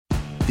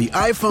The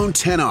iPhone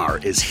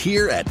XR is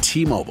here at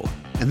T-Mobile,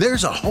 and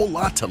there's a whole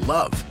lot to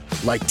love.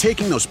 Like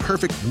taking those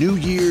perfect New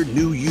Year,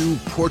 New You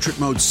portrait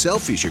mode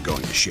selfies you're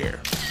going to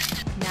share.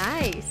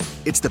 Nice.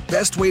 It's the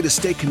best way to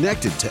stay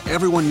connected to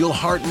everyone you'll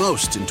heart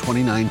most in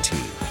 2019.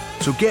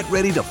 So get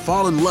ready to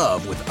fall in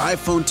love with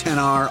iPhone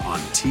XR on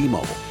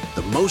T-Mobile,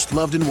 the most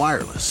loved in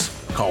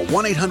wireless. Call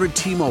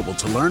 1-800-T-Mobile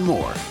to learn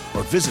more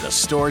or visit a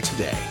store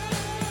today.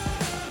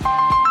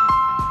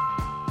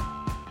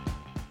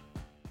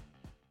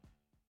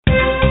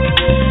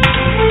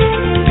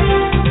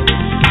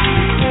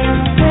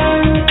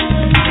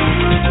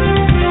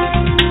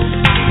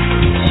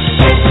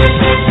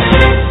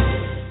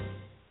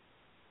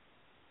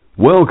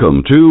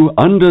 Welcome to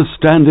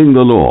Understanding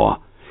the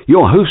Law.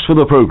 Your host for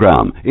the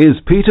program is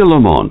Peter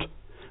Lamont.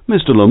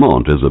 Mr.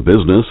 Lamont is a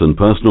business and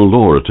personal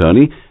law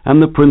attorney and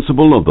the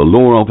principal of the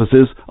law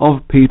offices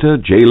of Peter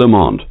J.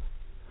 Lamont.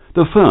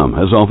 The firm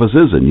has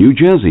offices in New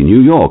Jersey,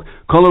 New York,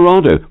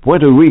 Colorado,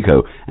 Puerto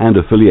Rico, and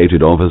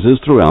affiliated offices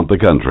throughout the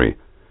country.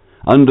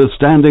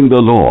 Understanding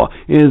the Law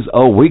is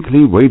a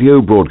weekly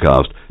radio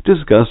broadcast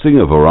discussing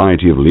a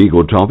variety of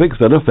legal topics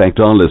that affect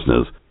our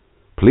listeners.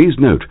 Please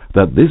note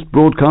that this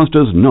broadcast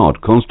does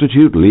not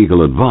constitute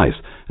legal advice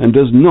and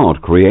does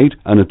not create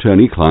an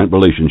attorney-client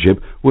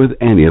relationship with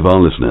any of our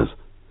listeners.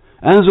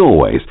 As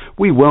always,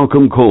 we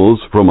welcome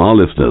calls from our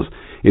listeners.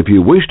 If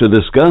you wish to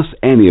discuss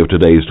any of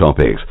today's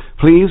topics,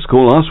 please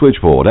call our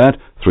switchboard at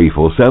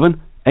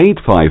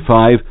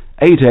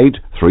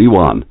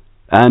 347-855-8831.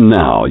 And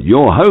now,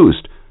 your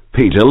host,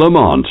 Peter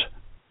Lamont.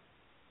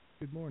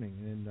 Good morning,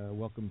 and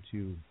welcome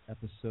to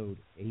episode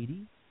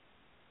 80.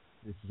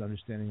 This is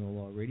Understanding the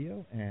Law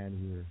Radio,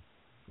 and we're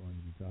going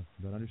to be talking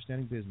about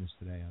understanding business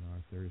today on our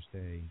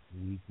Thursday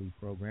weekly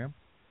program.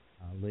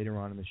 Later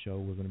on in the show,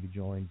 we're going to be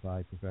joined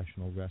by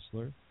professional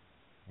wrestler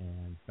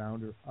and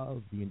founder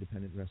of the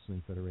Independent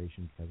Wrestling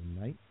Federation, Kevin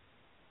Knight.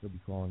 He'll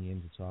be calling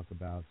in to talk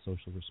about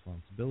social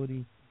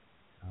responsibility.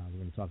 We're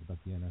going to talk about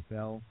the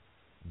NFL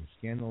and the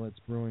scandal that's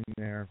brewing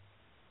there,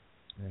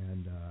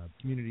 and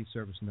community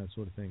service and that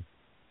sort of thing.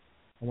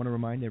 I want to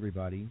remind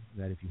everybody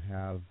that if you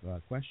have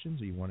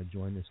questions or you want to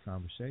join this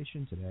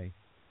conversation today,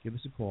 give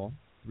us a call,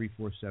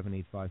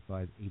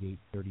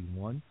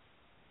 347-855-8831,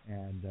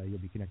 and you'll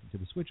be connected to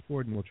the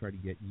switchboard, and we'll try to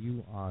get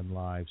you on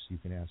live so you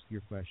can ask your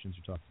questions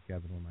or talk to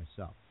Kevin or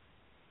myself.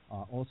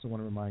 Also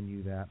want to remind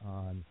you that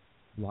on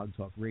Blog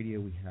Talk Radio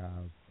we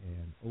have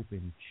an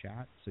open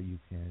chat, so you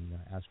can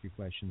ask your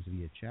questions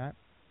via chat.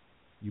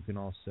 You can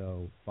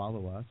also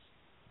follow us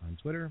on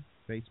Twitter,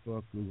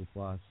 Facebook, Google+.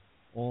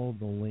 All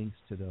the links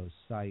to those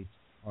sites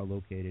are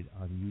located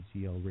on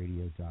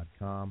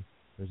utlradio.com.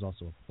 There's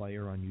also a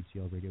player on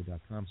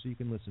utlradio.com, so you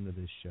can listen to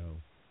this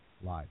show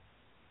live.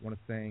 I want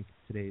to thank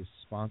today's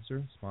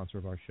sponsor. Sponsor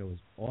of our show is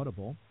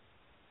Audible.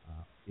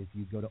 If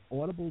you go to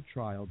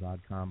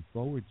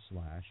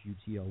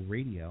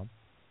audibletrial.com/UTLradio,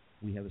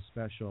 we have a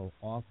special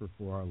offer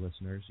for our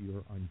listeners.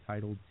 You're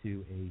entitled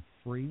to a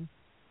free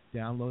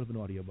download of an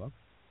audiobook,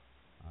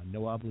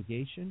 no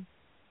obligation.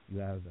 You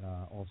have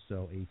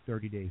also a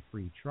 30-day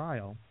free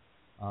trial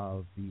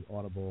of the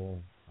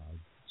Audible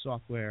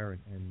software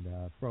and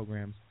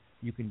programs.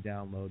 You can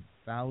download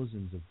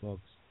thousands of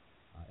books,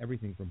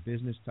 everything from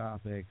business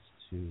topics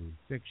to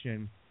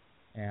fiction.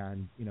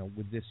 And,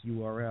 with this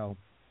URL,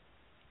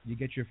 you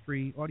get your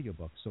free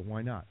audiobook. So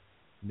why not?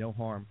 No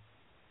harm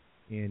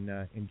in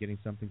getting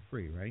something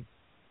free, right?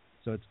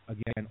 So it's,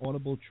 again,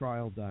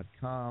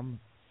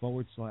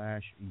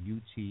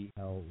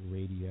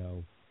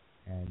 audibletrial.com/UTLradio.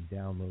 and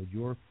download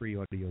your free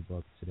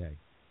audiobook today.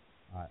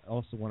 I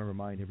also want to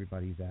remind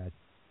everybody that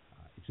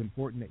it's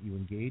important that you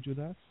engage with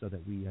us so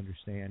that we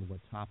understand what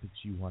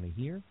topics you want to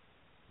hear,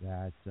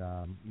 that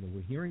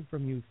we're hearing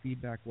from you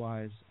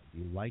feedback-wise. Do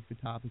you like the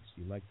topics?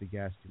 Do you like the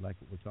guests? Do you like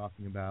what we're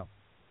talking about?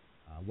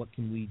 What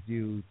can we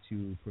do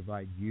to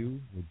provide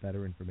you with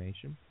better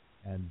information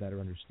and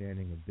better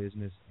understanding of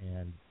business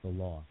and the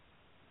law?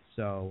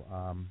 So,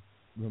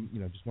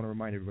 just want to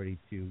remind everybody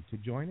to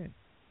join in.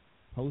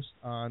 Post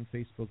on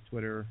Facebook,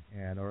 Twitter,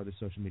 and our other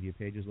social media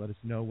pages. Let us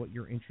know what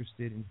you're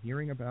interested in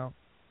hearing about,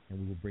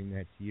 and we will bring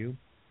that to you.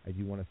 I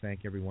do want to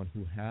thank everyone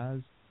who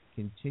has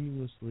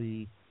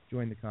continuously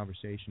joined the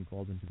conversation,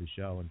 called into the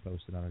show, and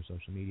posted on our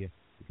social media,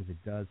 because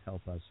it does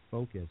help us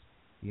focus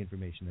the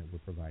information that we're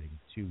providing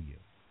to you.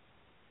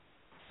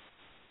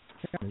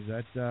 Kevin, is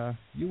that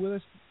you with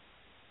us?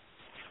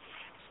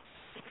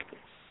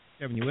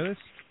 Kevin, you with us?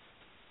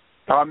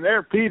 I'm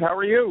there, Pete. How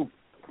are you?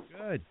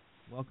 Good.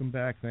 Welcome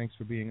back. Thanks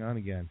for being on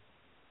again.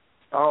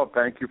 Oh,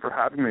 thank you for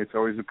having me. It's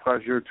always a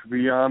pleasure to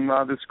be on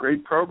this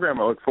great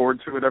program. I look forward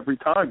to it every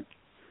time.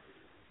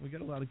 We got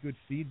a lot of good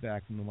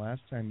feedback from the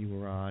last time you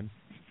were on.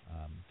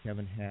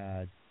 Kevin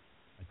had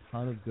a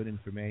ton of good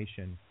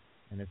information,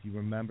 and if you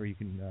remember, you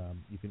can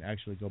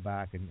actually go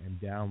back and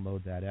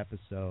download that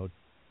episode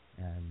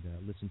and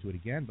listen to it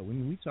again. But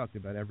when we talked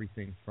about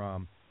everything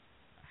from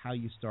how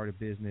you start a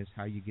business,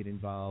 how you get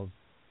involved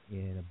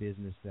in a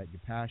business that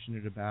you're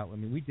passionate about. I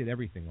mean, we did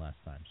everything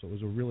last time, so it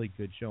was a really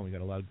good show, and we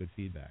got a lot of good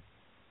feedback.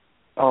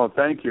 Oh,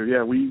 thank you.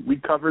 Yeah,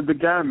 we covered the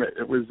gamut.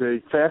 It was a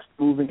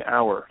fast-moving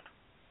hour.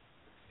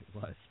 It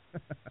was.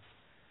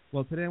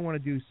 Well, today I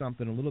want to do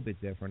something a little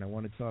bit different. I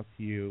want to talk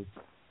to you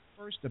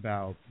first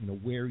about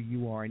where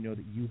you are. I know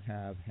that you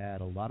have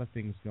had a lot of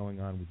things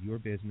going on with your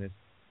business,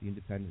 the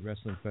Independent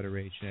Wrestling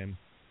Federation.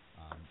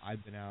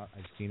 I've been out.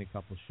 I've seen a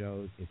couple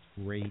shows. It's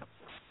great.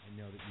 I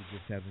know that you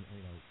just haven't,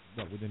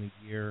 within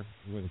a year,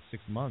 within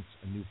 6 months,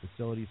 a new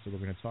facility. So we're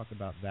going to talk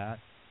about that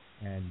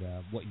and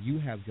what you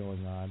have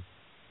going on.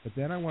 But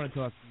then I want to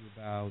talk to you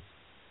about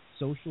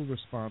social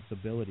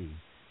responsibility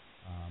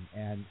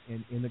and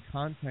in the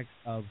context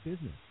of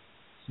business.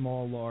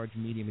 Small, large,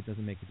 medium, it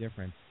doesn't make a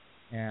difference.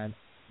 And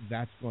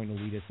that's going to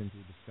lead us into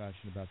a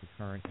discussion about the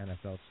current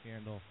NFL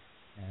scandal.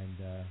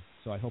 And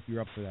so I hope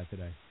you're up for that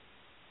today.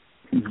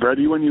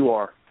 Ready when you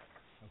are.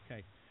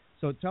 Okay.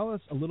 So tell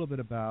us a little bit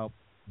about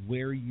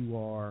where you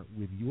are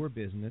with your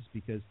business,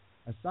 because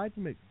aside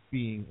from it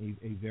being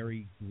a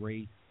very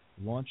great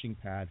launching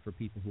pad for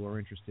people who are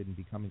interested in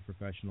becoming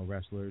professional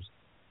wrestlers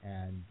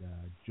and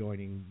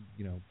joining,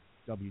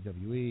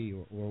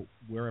 WWE or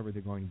wherever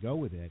they're going to go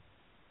with it,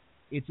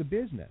 it's a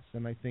business,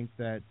 and I think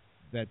that's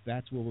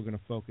where we're going to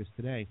focus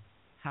today.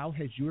 How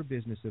has your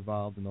business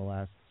evolved in the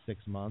last 6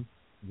 months?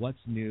 What's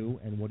new,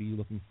 and what are you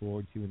looking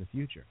forward to in the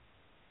future?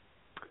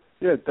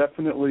 Yeah, it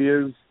definitely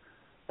is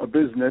a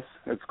business.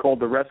 It's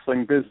called the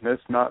Wrestling Business,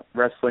 not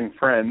Wrestling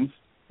Friends,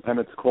 and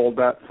it's called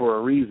that for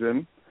a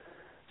reason.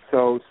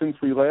 So since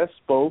we last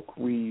spoke,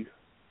 we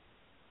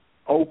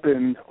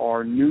opened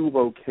our new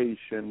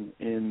location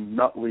in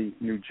Nutley,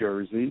 New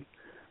Jersey.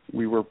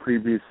 We were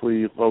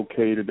previously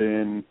located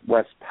in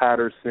West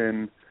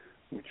Patterson,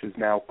 which is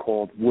now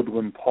called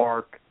Woodland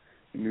Park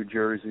in New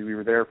Jersey. We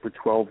were there for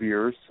 12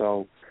 years,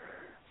 so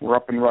we're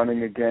up and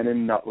running again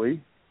in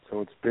Nutley. So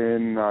it's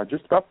been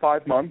just about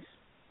 5 months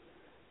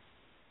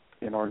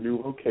in our new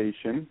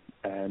location,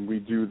 and we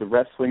do the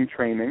wrestling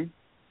training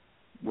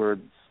where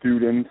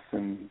students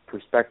and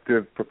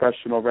prospective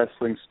professional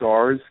wrestling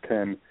stars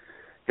can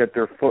get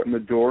their foot in the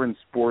door in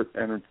sports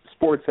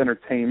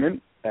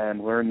entertainment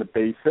and learn the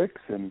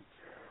basics and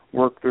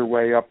work their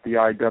way up the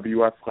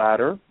IWF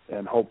ladder,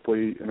 and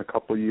hopefully in a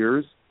couple of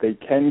years they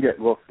can get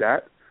looked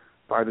at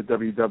by the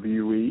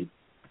WWE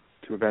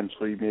to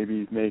eventually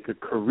maybe make a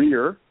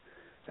career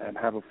and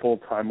have a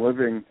full-time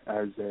living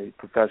as a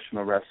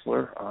professional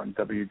wrestler on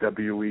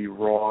WWE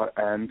Raw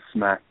and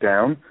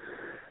SmackDown.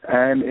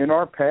 And in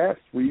our past,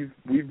 we've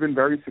been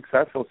very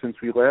successful. Since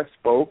we last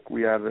spoke,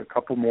 we had a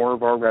couple more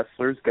of our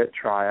wrestlers get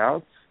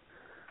tryouts,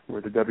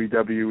 where the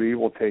WWE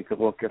will take a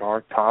look at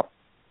our top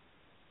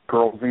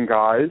girls and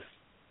guys,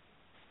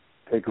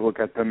 take a look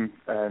at them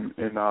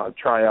in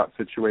tryout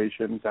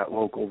situations at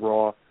local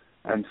Raw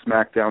and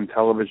SmackDown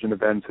television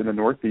events in the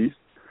Northeast.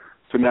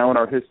 So now in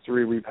our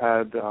history, we've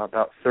had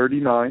about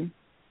 39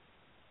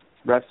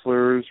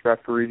 wrestlers,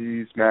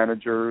 referees,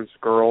 managers,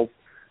 girls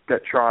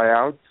get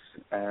tryouts,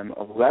 and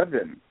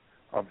 11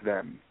 of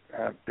them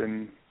have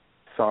been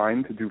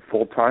signed to do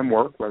full-time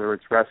work, whether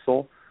it's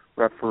wrestle,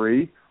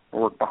 referee,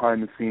 or work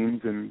behind the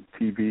scenes in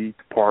TV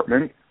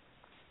department.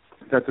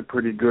 That's a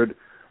pretty good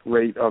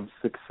rate of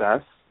success.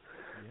 Yeah.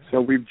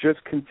 So we've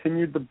just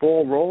continued the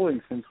ball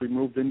rolling since we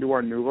moved into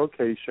our new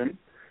location.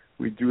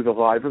 We do the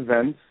live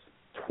events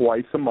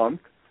twice a month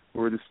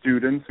where the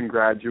students and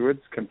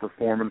graduates can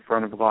perform in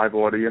front of live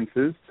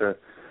audiences to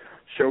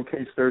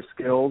showcase their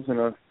skills in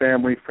a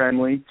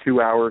family-friendly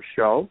 2-hour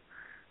show.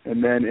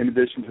 And then in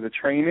addition to the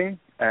training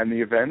and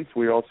the events,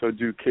 we also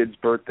do kids'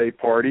 birthday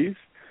parties.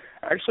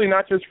 Actually,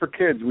 not just for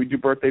kids. We do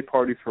birthday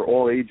parties for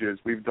all ages.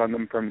 We've done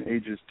them from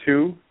ages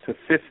 2 to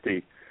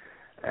 50.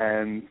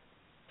 And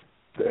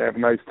they have a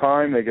nice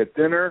time. They get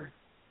dinner.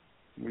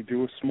 We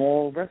do a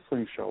small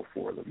wrestling show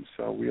for them.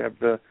 So we have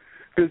the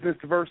business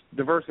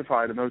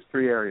diversified in those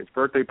 3 areas: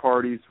 birthday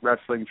parties,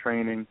 wrestling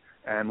training,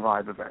 and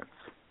live events.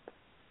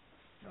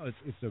 No,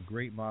 it's a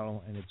great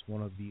model, and it's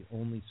one of the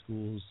only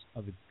schools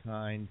of its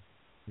kind,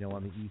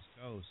 on the East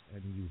Coast.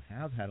 And you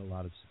have had a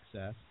lot of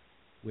success,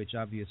 which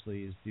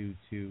obviously is due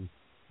to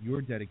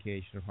your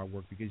dedication and hard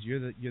work, because you're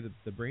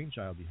the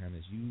brainchild behind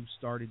this. You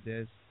started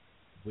this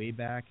way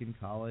back in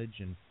college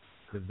and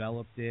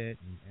developed it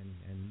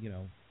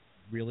and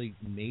really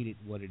made it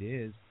what it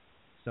is.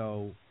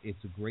 So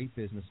it's a great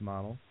business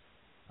model.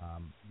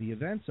 The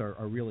events are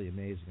really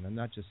amazing, and I'm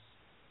not just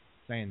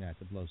saying that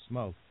to blow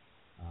smoke.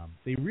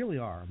 They really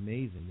are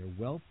amazing. They're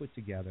well put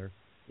together.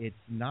 It's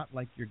not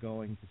like you're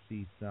going to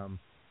see some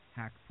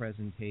hack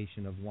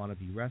presentation of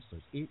wannabe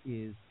wrestlers. It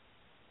is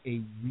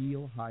a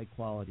real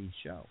high-quality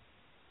show.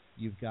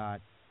 You've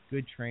got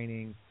good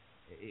training.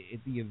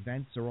 The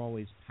events are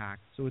always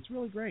packed, so it's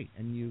really great.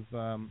 And you've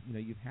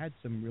had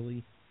some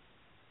really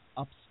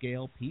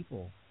upscale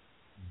people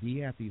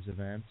be at these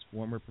events,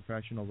 former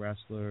professional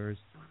wrestlers,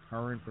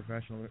 current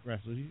professional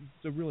wrestlers.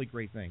 It's a really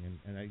great thing,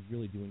 and I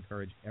really do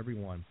encourage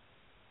everyone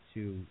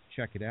to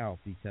check it out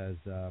because,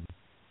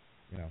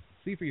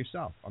 see for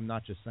yourself. I'm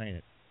not just saying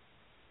it.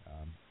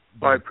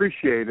 Well, I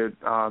appreciate it.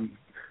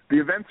 The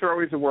events are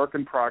always a work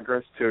in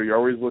progress, too. You're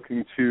always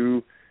looking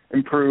to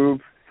improve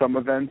Some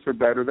events are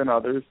better than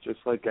others, just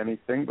like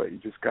anything, but you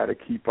just got to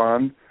keep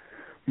on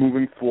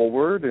moving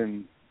forward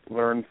and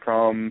learn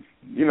from,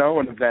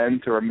 an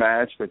event or a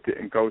match that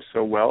didn't go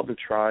so well to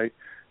try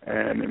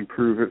and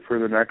improve it for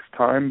the next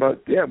time.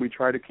 But, yeah, we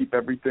try to keep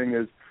everything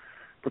as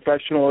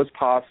professional as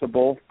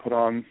possible, put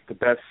on the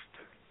best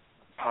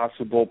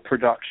possible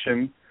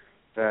production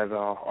that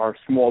our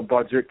small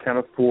budget can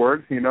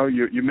afford.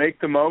 You make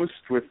the most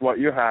with what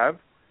you have,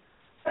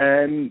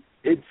 and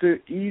it's an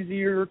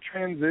easier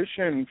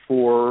transition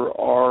for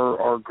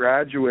our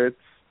graduates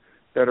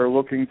that are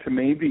looking to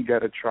maybe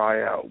get a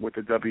tryout with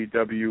the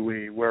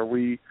WWE, where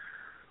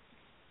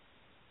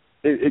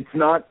it's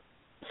not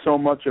so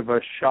much of a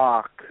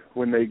shock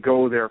when they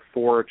go there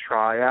for a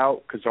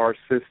tryout, because our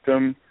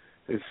system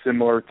is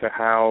similar to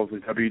how the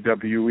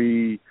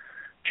WWE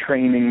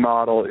training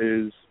model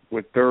is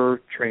with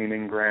their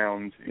training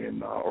ground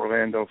in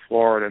Orlando,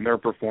 Florida, and their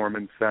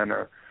performance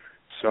center.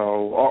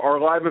 So our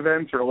live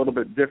events are a little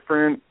bit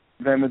different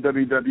than the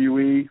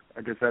WWE.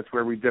 I guess that's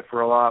where we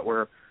differ a lot,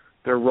 where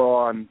their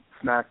Raw and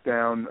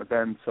SmackDown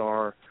events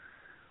are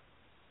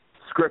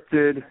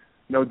scripted,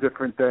 no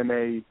different than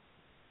a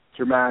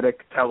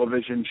dramatic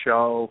television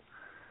show,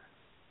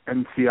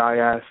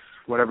 NCIS,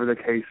 whatever the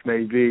case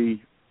may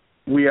be.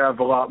 We have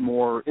a lot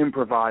more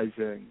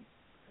improvising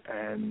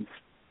and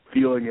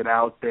feeling it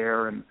out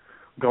there and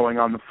going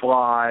on the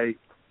fly,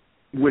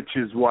 which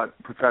is what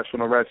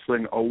professional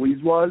wrestling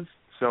always was.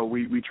 So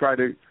we try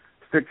to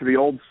stick to the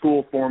old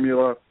school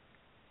formula,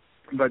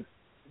 but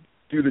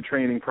do the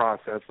training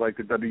process like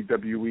the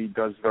WWE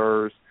does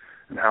theirs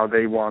and how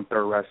they want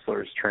their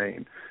wrestlers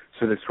trained.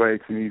 So this way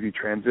it's an easy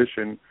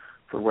transition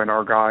for when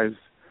our guys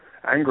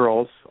and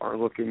girls are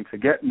looking to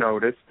get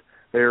noticed.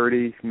 They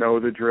already know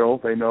the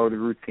drill, they know the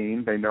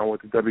routine, they know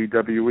what the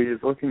WWE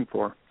is looking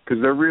for. Because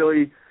they're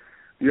really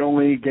the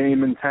only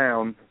game in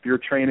town. If you're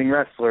training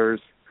wrestlers,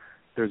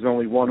 there's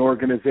only one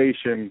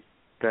organization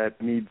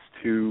that needs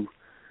to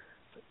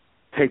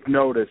take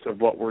notice of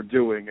what we're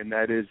doing, and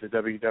that is the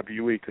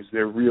WWE, because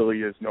there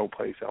really is no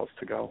place else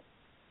to go.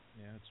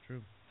 Yeah, that's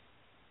true.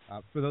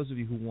 For those of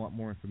you who want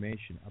more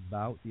information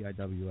about the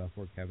IWF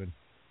or Kevin,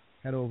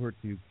 head over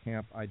to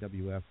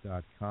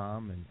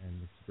campiwf.com, and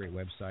it's a great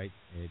website.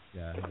 It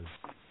has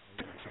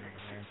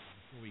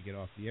before we get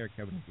off the air,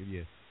 Kevin will give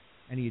you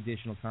any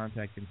additional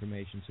contact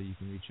information so you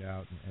can reach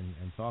out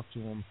and talk to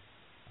them,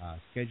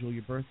 schedule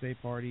your birthday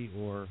party,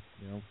 or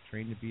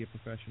train to be a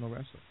professional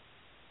wrestler.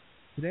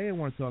 Today I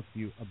want to talk to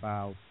you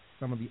about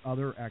some of the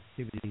other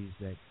activities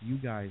that you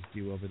guys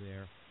do over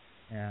there,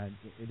 and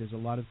there's a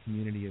lot of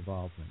community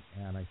involvement,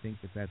 and I think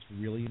that that's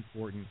really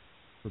important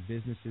for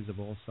businesses of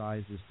all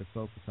sizes to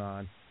focus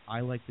on. I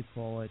like to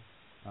call it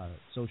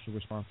social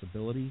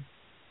responsibility,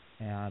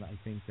 and I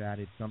think that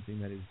it's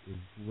something that is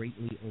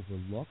greatly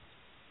overlooked.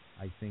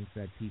 I think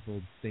that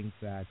people think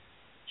that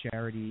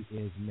charity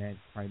is meant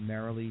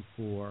primarily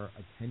for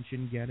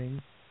attention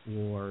getting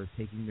or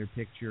taking their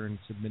picture and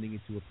submitting it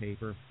to a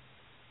paper.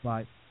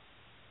 But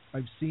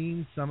I've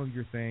seen some of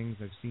your things.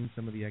 I've seen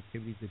some of the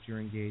activities that you're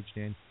engaged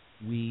in.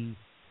 We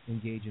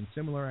engage in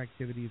similar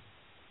activities.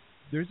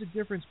 There's a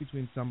difference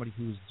between somebody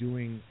who's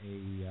doing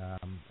a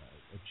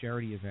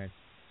charity event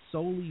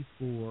solely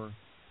for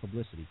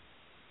publicity.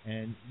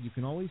 And you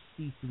can always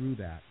see through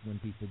that when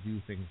people do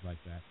things like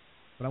that.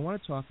 But I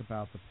want to talk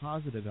about the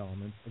positive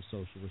elements of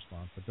social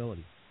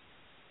responsibility.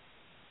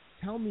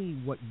 Tell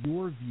me what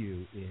your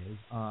view is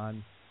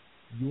on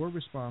your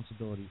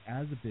responsibility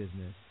as a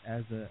business,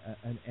 as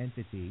an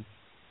entity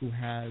who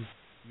has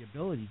the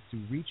ability to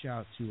reach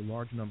out to a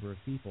large number of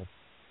people.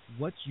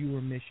 What's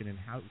your mission, and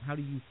how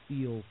do you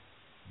feel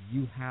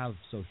you have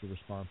social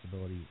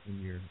responsibility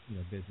in your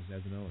business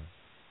as an owner?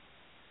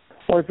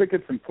 Well, I think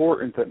it's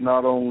important that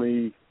not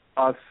only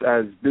us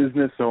as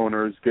business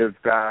owners give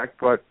back,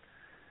 but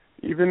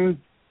even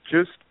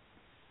just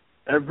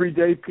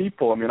everyday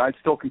people. I mean, I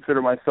still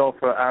consider myself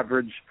an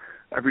average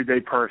everyday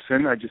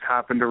person. I just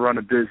happen to run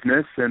a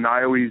business, and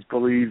I always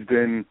believed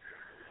in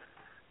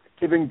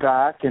giving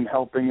back and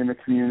helping in the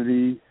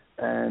community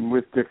and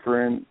with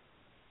different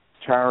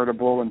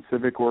charitable and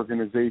civic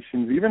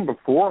organizations, even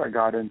before I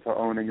got into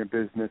owning a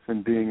business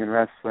and being in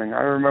wrestling.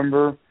 I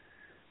remember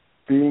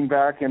being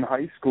back in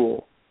high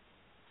school,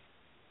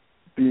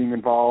 being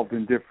involved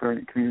in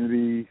different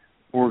community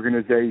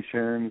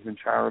organizations and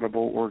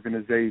charitable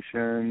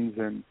organizations,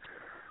 and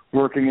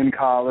working in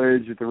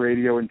college at the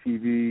radio and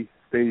TV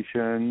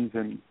stations,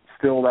 and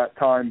still that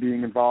time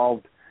being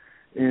involved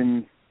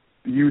in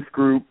the youth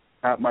group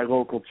at my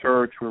local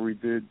church, where we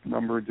did a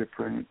number of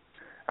different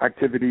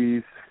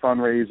activities,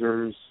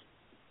 fundraisers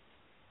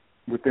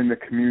within the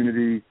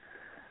community.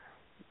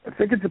 I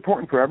think it's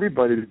important for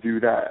everybody to do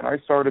that, and I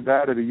started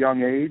that at a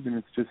young age, and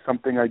it's just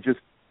something I just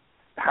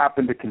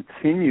happened to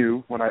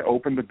continue when I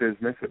opened the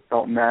business. It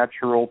felt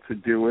natural to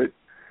do it.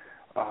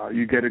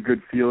 You get a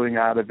good feeling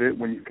out of it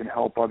when you can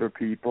help other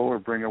people or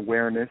bring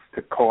awareness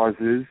to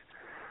causes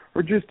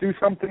or just do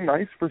something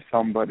nice for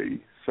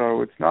somebody.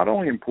 So it's not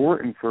only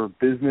important for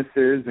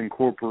businesses and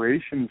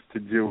corporations to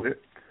do it,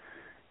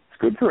 it's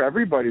good for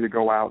everybody to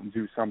go out and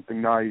do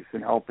something nice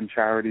and help in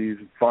charities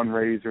and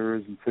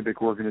fundraisers and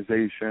civic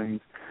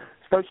organizations,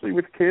 especially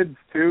with kids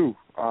too.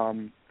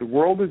 The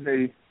world is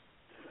a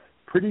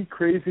pretty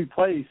crazy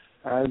place,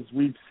 as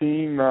we've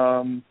seen,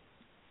 month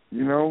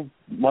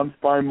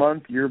by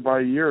month, year by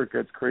year. It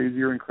gets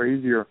crazier and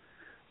crazier.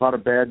 A lot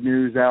of bad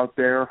news out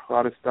there. A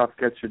lot of stuff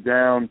gets you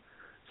down.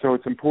 So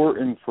it's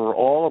important for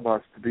all of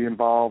us to be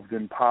involved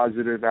in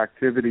positive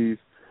activities,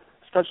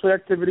 especially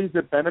activities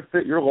that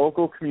benefit your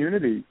local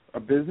community. A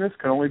business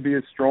can only be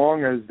as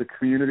strong as the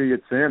community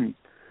it's in.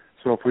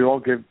 So if we all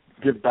give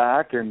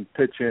back and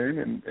pitch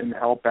in and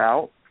help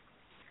out,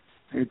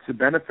 it's a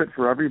benefit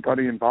for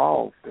everybody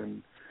involved.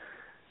 And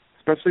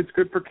especially it's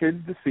good for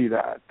kids to see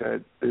that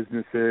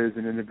businesses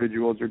and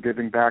individuals are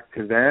giving back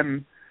to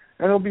them.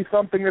 And it'll be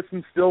something that's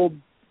instilled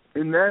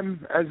in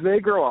them as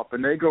they grow up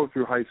and they go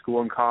through high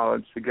school and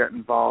college to get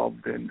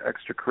involved in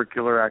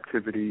extracurricular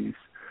activities.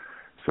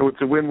 So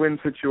it's a win-win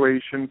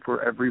situation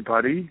for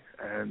everybody,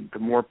 and the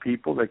more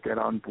people that get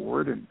on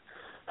board and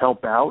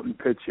help out and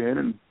pitch in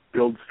and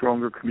build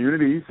stronger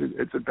communities,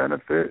 it's a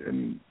benefit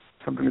and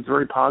something that's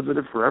very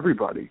positive for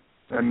everybody.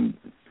 And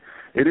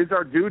it is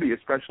our duty,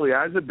 especially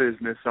as a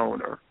business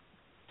owner,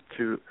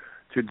 to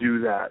do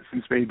that,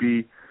 since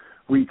maybe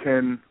we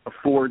can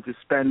afford to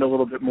spend a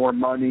little bit more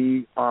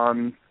money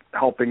on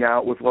helping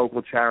out with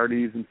local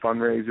charities and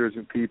fundraisers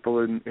and people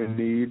in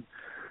need.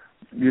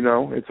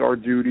 It's our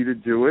duty to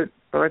do it,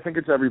 but I think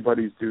it's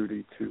everybody's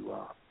duty to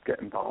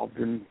get involved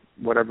in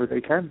whatever they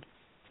can.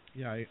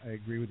 Yeah, I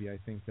agree with you. I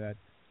think that,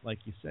 like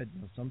you said,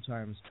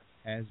 sometimes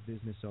as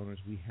business owners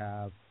we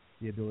have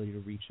the ability to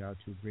reach out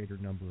to a greater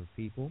number of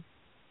people.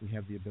 We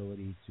have the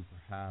ability to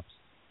perhaps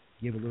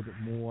give a little bit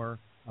more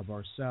of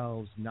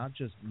ourselves, not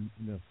just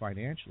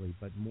financially,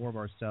 but more of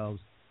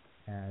ourselves,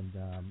 and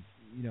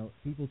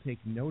people take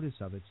notice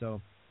of it.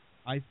 So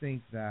I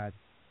think that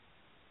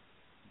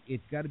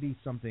it's got to be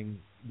something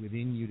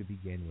within you to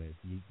begin with.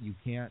 You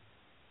can't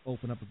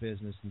open up a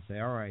business and say,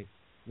 all right,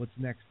 what's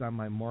next on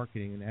my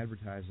marketing and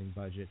advertising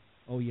budget?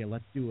 Oh yeah,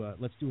 let's do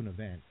an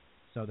event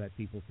so that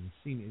people can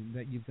see me.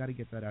 That you've got to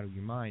get that out of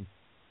your mind.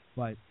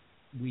 But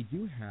we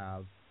do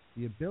have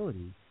the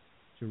ability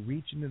to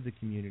reach into the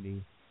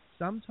community,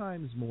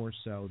 sometimes more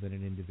so than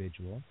an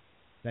individual.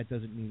 That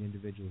doesn't mean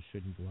individuals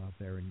shouldn't go out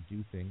there and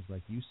do things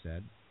like you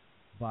said,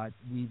 but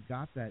we've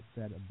got that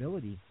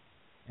ability.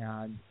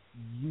 And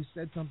you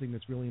said something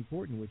that's really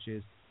important, which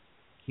is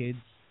kids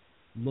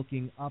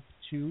looking up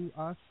to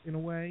us in a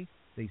way.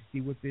 They see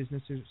what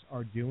businesses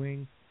are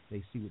doing,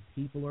 they see what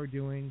people are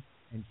doing,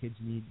 and kids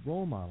need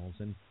role models.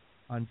 And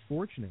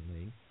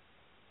unfortunately,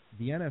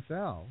 the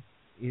NFL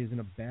is in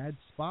a bad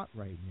spot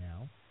right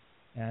now,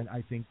 and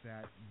I think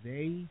that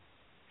they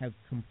have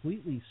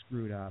completely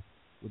screwed up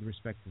with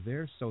respect to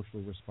their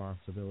social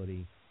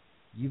responsibility.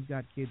 You've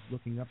got kids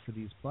looking up to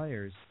these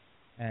players,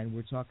 and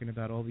we're talking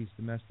about all these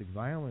domestic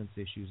violence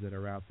issues that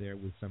are out there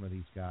with some of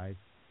these guys.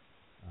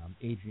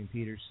 Adrian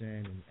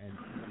Peterson, and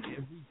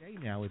every day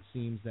now it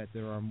seems that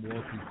there are more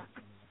people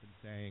coming up and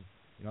saying,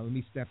 let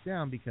me step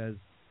down because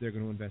they're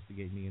going to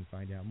investigate me and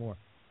find out more.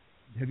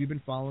 Have you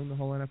been following the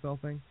whole NFL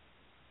thing?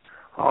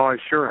 Oh, I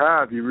sure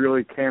have. You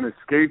really can't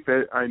escape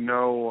it. I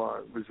know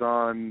it was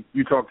on,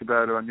 you talked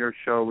about it on your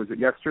show, was it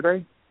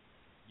yesterday?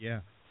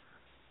 Yeah.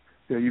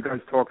 Yeah, you guys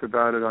talked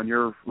about it on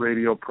your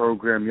radio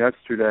program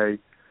yesterday.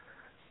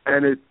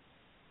 And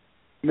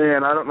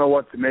I don't know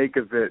what to make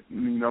of it.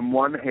 On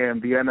one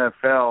hand, the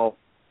NFL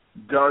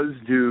does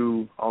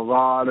do a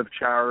lot of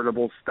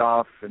charitable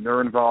stuff, and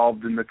they're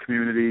involved in the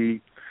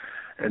community,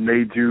 and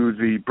they do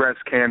the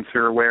breast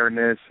cancer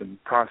awareness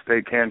and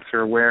prostate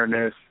cancer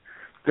awareness.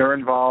 They're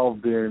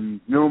involved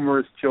in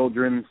numerous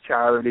children's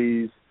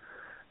charities,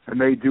 and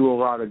they do a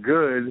lot of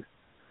good.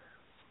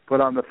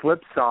 But on the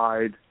flip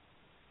side,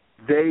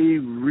 they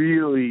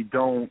really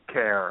don't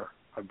care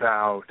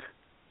about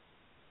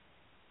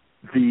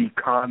the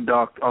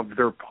conduct of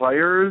their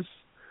players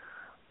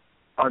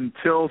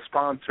until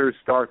sponsors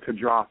start to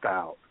drop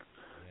out.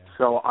 Yeah.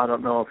 So I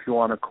don't know if you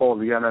want to call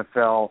the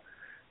NFL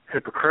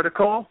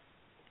hypocritical.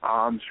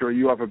 I'm sure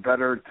you have a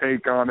better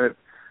take on it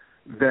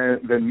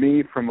than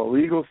me from a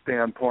legal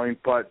standpoint,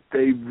 but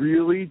they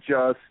really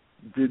just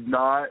did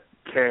not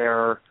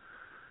care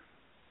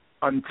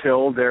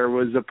until there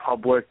was a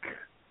public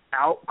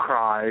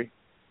outcry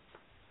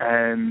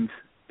and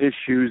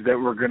issues that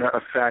were going to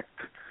affect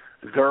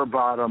their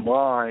bottom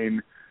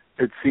line.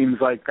 It seems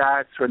like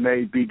that's when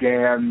they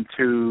began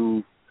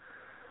to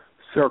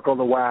circle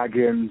the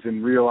wagons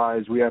and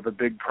realize we have a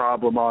big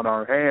problem on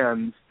our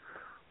hands.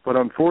 But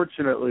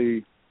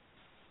unfortunately,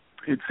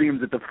 it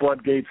seems that the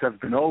floodgates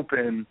have been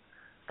open,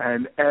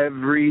 and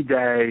every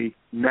day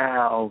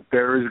now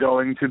there is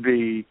going to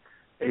be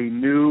a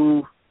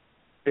new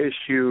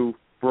issue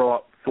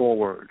brought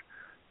forward,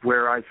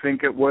 where I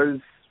think it was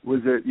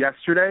it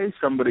yesterday,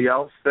 somebody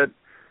else that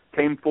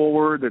came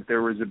forward that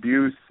there was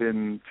abuse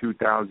in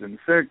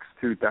 2006,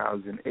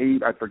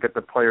 2008. I forget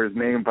the player's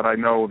name, but I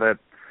know that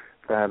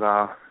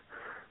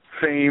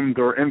famed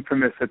or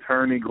infamous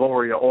attorney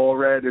Gloria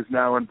Allred is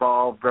now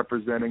involved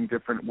representing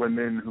different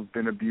women who've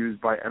been abused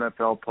by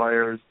NFL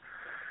players.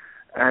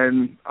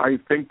 And I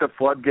think the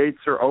floodgates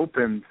are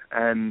opened,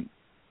 and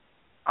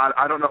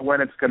I don't know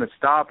when it's going to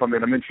stop. I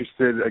mean, I'm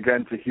interested,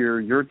 again, to hear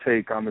your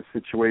take on the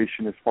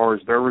situation as far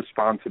as their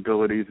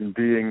responsibilities and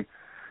being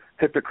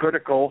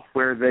hypocritical,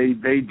 where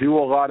they do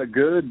a lot of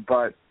good,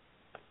 but,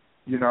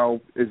 you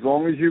know, as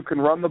long as you can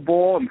run the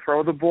ball and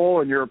throw the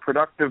ball and you're a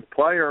productive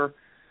player,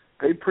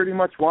 they pretty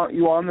much want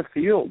you on the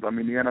field. I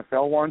mean, the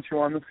NFL wants you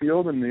on the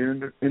field, and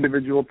the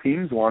individual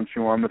teams want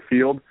you on the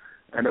field.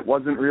 And it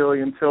wasn't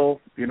really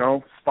until, you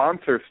know,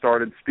 sponsors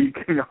started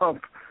speaking up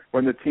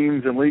when the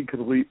teams and league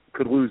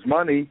could lose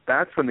money.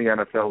 That's when the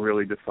NFL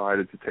really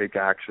decided to take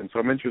action. So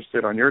I'm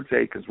interested on your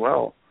take as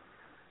well.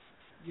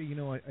 Yeah, you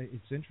know,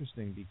 it's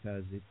interesting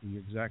because you're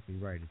exactly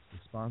right. It's the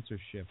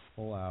sponsorship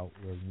pullout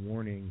where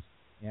warnings,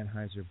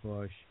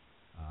 Anheuser-Busch,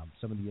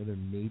 some of the other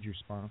major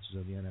sponsors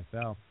of the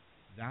NFL,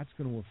 that's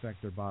going to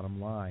affect their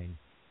bottom line,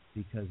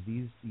 because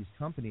these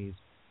companies,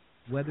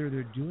 whether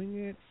they're doing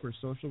it for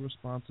social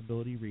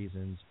responsibility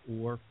reasons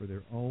or for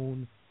their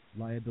own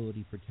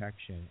liability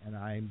protection, and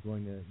I'm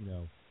going to, you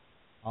know,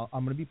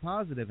 I'm going to be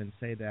positive and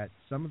say that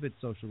some of it's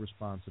social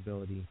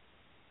responsibility.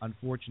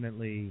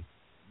 Unfortunately,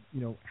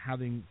 you know,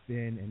 having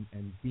been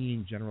and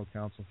being general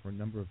counsel for a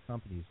number of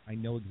companies, I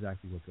know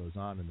exactly what goes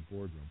on in the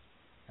boardroom,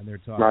 and they're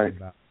talking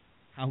about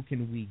how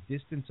can we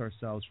distance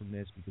ourselves from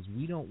this because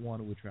we don't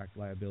want to attract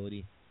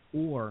liability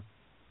or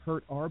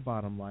hurt our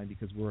bottom line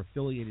because we're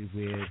affiliated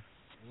with an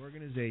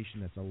organization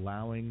that's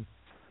allowing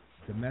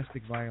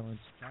domestic violence,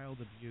 child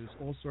abuse,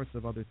 all sorts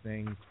of other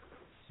things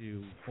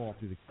to fall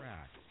through the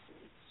cracks.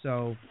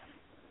 So,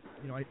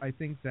 you know, I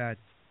think that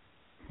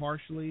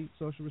partially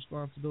social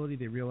responsibility,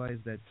 they realize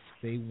that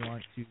they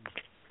want to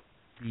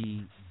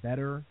be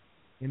better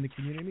in the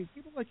community. I mean,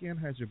 people like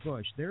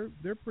Anheuser-Busch,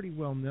 they're pretty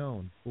well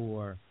known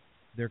for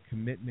their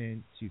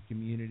commitment to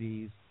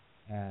communities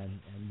and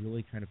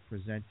really kind of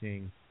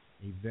presenting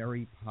a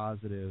very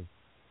positive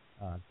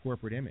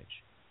corporate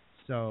image.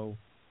 So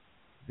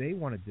they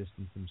want to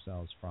distance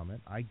themselves from it.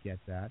 I get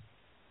that.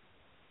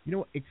 You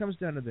know, it comes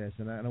down to this,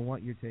 and I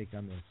want your take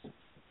on this.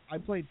 I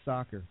played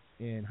soccer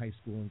in high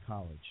school and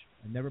college.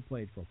 I never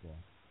played football.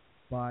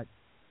 But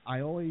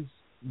I always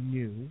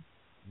knew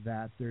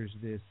that there's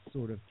this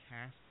sort of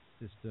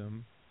caste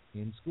system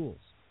in schools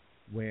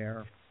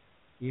where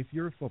if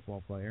you're a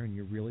football player and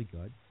you're really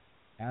good,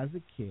 as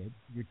a kid,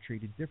 you're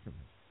treated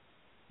differently.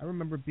 I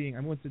remember I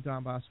went to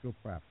Don Bosco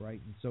Prep, right?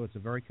 And so it's a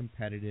very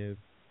competitive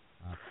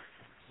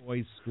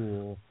boys'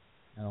 school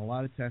and a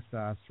lot of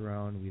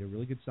testosterone. We had a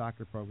really good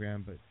soccer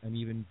program, but an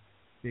even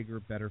bigger,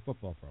 better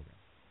football program.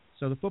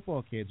 So the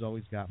football kids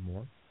always got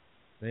more.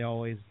 They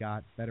always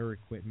got better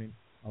equipment.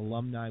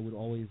 Alumni would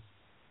always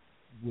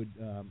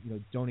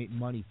donate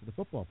money for the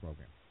football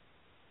program.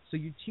 So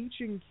you're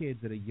teaching kids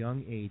at a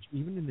young age,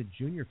 even in the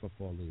junior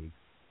football league,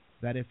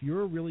 that if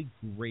you're a really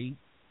great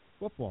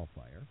football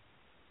player,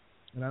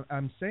 and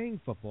I'm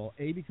saying football,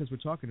 A, because we're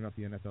talking about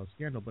the NFL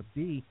scandal, but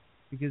B,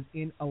 because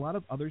in a lot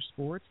of other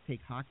sports,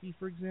 take hockey,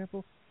 for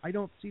example, I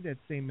don't see that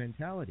same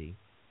mentality.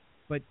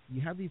 But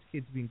you have these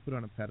kids being put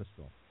on a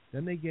pedestal.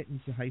 Then they get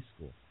into high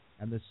school,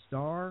 and the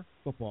star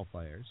football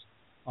players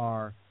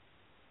are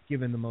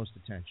given the most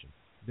attention.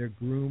 They're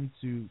groomed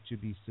to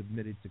be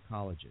submitted to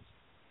colleges.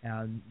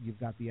 And you've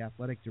got the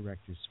athletic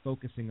directors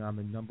focusing on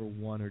the number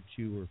 1 or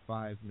 2 or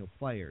 5,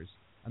 players.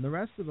 And the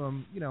rest of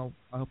them,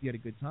 I hope you had a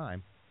good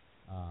time.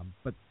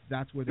 But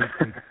that's where they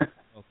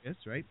focus,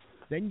 right?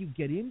 Then you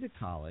get into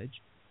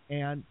college,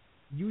 and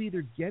you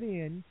either get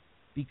in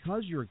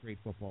because you're a great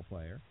football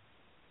player.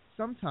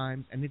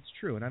 Sometimes, and it's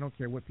true, and I don't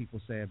care what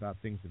people say about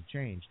things have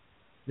changed,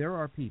 there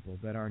are people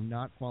that are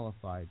not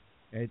qualified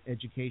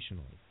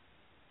educationally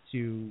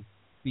to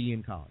be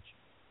in college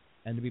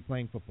and to be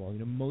playing football.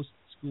 Most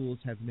schools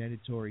have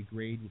mandatory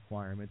grade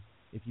requirements.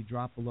 If you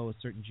drop below a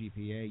certain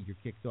GPA, you're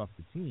kicked off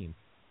the team.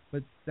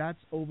 But that's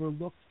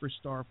overlooked for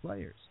star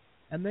players.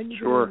 And then you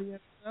go to the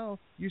NFL,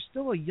 you're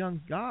still a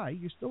young guy,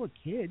 you're still a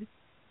kid,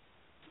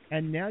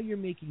 and now you're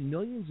making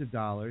millions of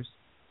dollars,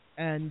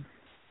 and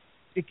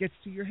it gets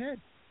to your head.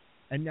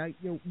 And now,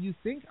 you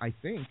think,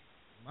 in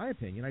my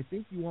opinion, I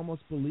think you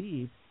almost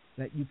believe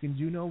that you can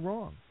do no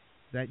wrong,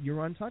 that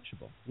you're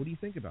untouchable. What do you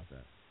think about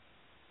that?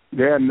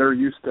 Yeah, and they're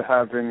used to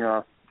having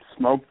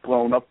smoke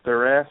blown up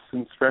their ass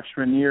since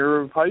freshman year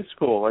of high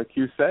school, like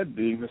you said,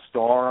 being the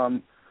star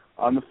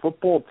on the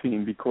football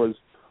team, because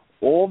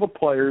all the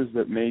players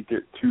that make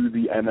it to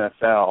the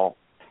NFL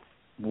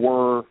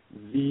were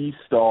the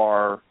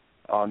star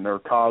on their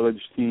college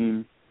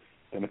team,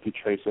 and if you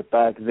trace it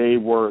back, they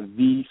were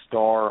the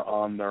star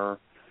on their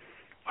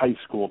high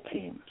school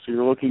team. So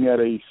you're looking at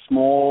a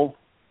small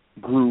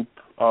group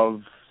of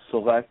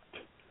select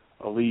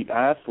elite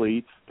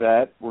athletes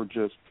that were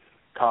just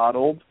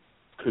coddled,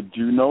 could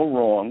do no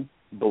wrong,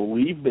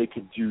 believed they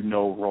could do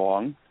no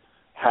wrong,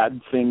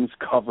 had things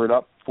covered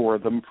up for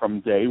them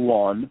from day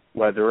one,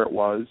 whether it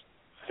was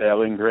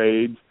failing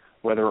grades,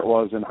 whether it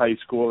was in high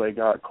school they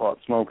got caught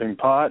smoking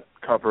pot,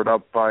 covered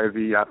up by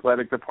the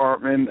athletic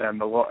department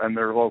and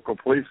their local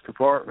police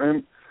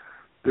department.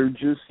 They're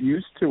just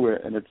used to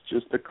it, and it's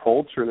just a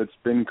culture that's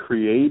been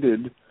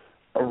created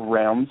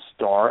around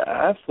star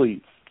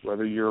athletes.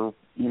 Whether you're,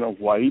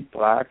 white,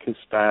 black,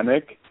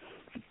 Hispanic,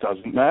 it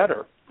doesn't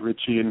matter.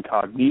 Richie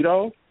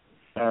Incognito,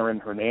 Aaron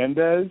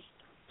Hernandez,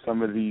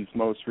 some of these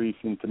most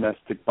recent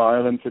domestic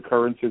violence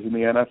occurrences in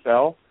the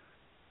NFL.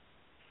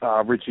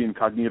 Richie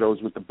Incognito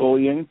is with the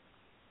bullying.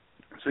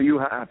 So you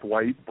have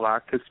white,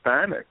 black,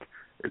 Hispanic.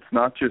 It's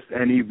not just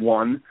any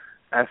one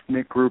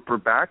ethnic group or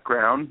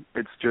background.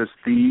 It's just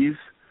these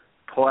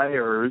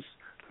players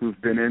who've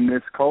been in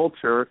this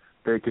culture.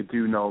 They could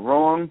do no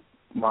wrong.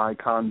 My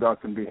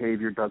conduct and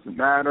behavior doesn't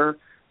matter.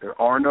 There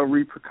are no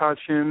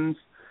repercussions.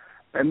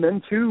 And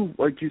then, too,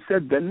 like you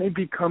said, then they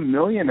become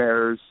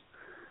millionaires,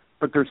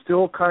 but they're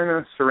still kind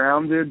of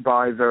surrounded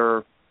by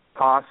their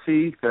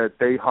posse that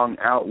they hung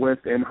out with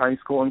in high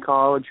school and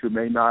college, who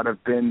may not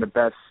have been the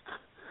best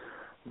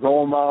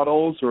role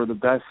models or the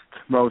best,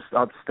 most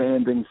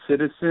upstanding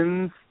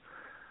citizens.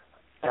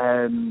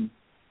 And,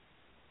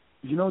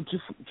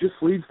 just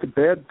leads to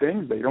bad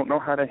things. They don't know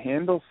how to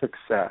handle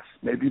success.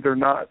 Maybe they're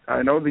not.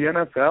 I know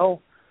the NFL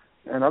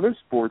and other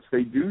sports,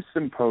 they do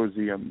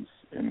symposiums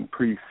in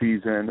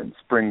preseason and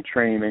spring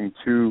training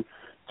to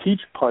teach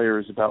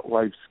players about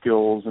life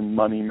skills and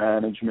money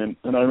management.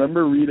 And I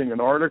remember reading an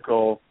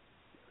article,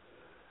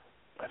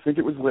 I think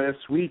it was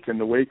last week, in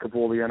the wake of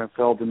all the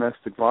NFL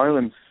domestic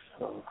violence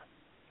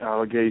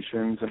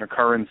allegations and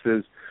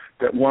occurrences,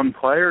 that one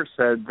player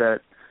said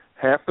that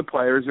half the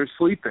players are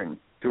sleeping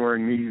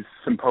during these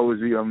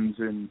symposiums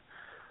in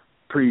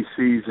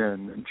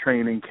preseason and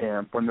training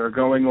camp when they're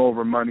going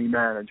over money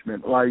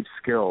management, life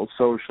skills,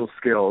 social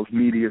skills,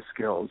 media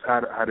skills, how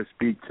to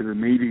speak to the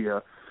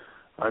media.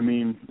 I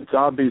mean, it's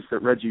obvious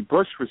that Reggie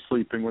Bush was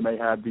sleeping when they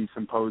had these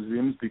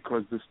symposiums,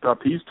 because the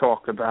stuff he's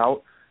talked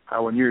about,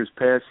 how in years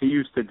past he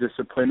used to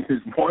discipline his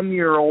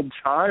 1-year-old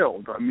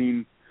child. I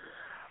mean,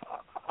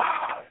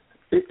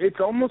 it's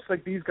almost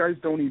like these guys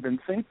don't even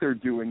think they're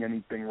doing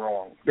anything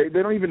wrong. They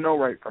don't even know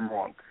right from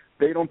wrong.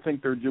 They don't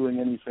think they're doing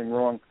anything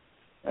wrong.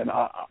 And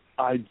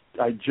I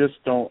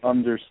just don't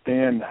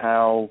understand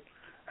how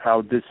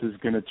this is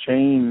going to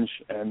change.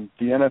 And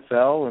the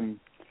NFL and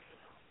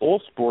all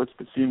sports,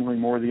 but seemingly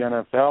more the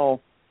NFL,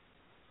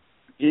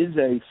 is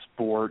a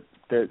sport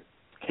that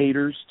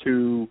caters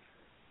to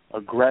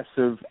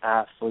aggressive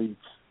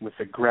athletes with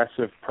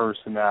aggressive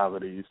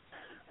personalities.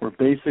 Where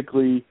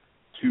basically,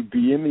 to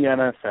be in the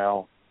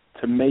NFL,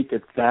 to make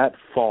it that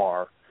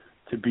far,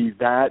 to be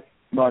that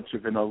much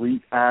of an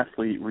elite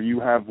athlete, where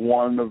you have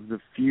one of the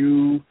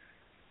few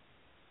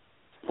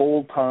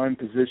full-time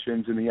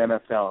positions in the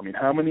NFL. I mean,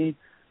 how many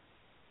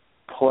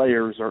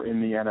players are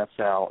in the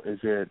NFL? Is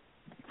it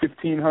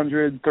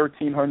 1,500,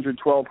 1,300,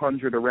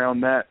 1,200,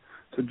 around that?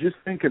 So just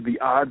think of the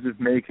odds of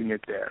making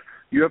it there.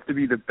 You have to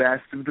be the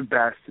best of the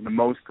best and the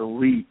most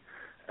elite.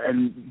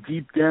 And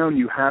deep down,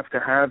 you have to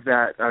have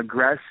that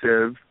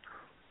aggressive,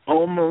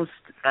 almost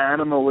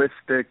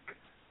animalistic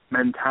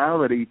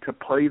mentality to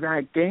play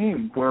that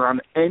game, where on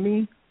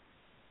any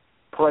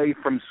play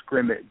from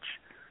scrimmage,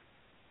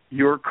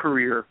 your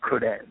career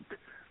could end,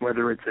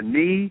 whether it's a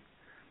knee,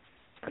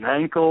 an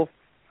ankle,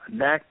 a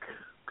neck,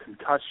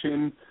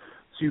 concussion.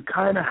 So you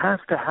kind of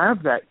have to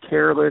have that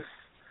careless,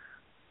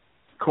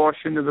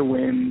 caution to the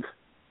wind,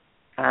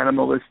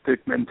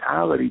 animalistic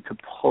mentality to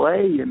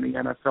play in the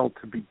NFL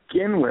to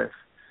begin with.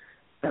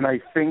 And I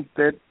think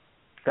that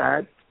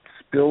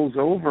spills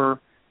over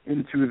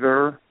into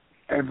their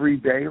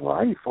everyday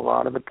life, a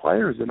lot of the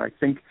players. And I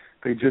think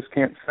they just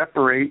can't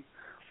separate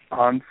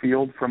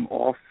on-field from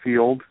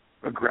off-field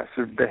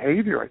aggressive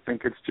behavior. I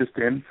think it's just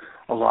in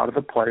a lot of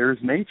the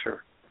players'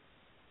 nature.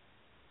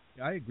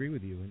 I agree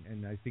with you,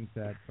 and I think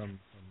that from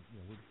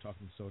we're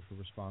talking social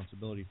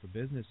responsibility for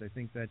business, I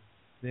think that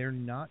they're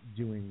not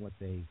doing what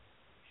they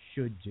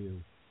should do,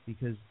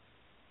 because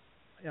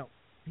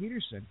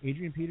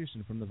Adrian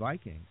Peterson from the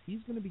Vikings, he's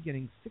going to be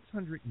getting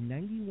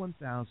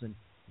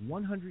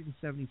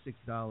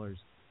 $691,176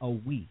 a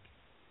week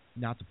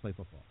not to play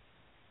football.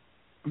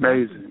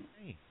 Amazing.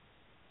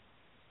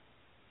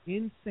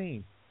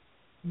 Insane.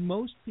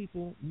 Most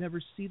people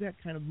never see that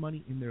kind of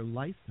money in their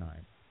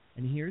lifetime.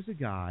 And here's a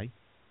guy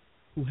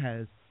who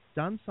has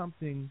done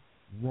something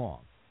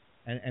wrong.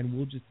 And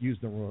we'll just use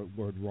the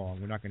word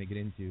wrong. We're not going to get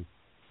into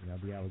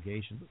the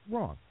allegation, but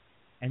wrong.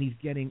 And he's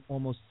getting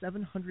almost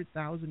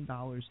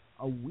 $700,000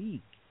 a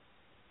week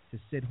to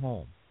sit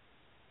home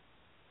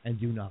and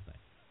do nothing,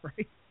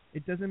 right?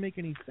 It doesn't make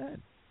any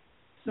sense.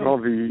 So, well,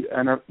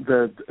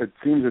 it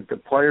seems that the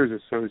Players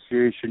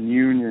Association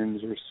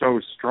unions are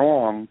so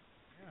strong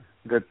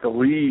that the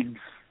leagues,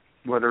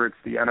 whether it's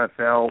the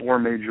NFL or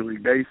Major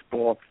League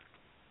Baseball,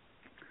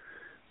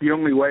 the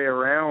only way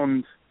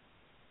around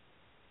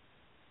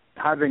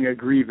having a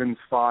grievance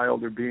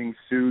filed or being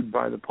sued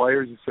by the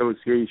Players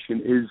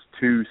Association is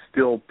to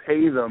still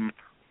pay them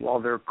while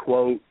they're,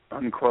 quote,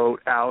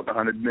 unquote, out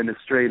on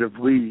administrative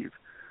leave.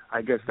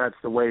 I guess that's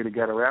the way to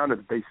get around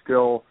it. They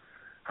still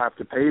have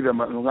to pay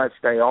them unless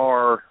they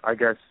are, I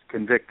guess,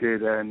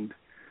 convicted and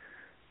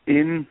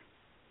in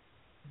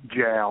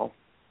jail.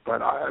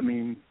 But I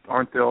mean,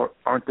 aren't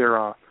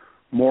there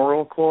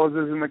moral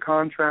clauses in the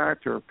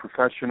contract or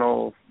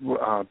professional?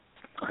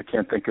 I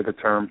can't think of the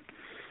term.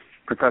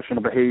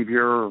 Professional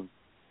behavior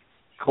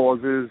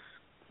clauses,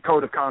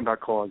 code of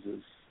conduct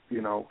clauses.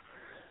 You know,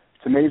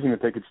 it's amazing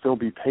that they could still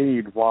be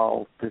paid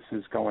while this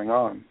is going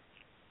on.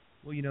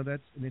 Well, you know,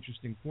 that's an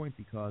interesting point,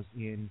 because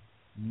in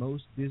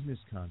most business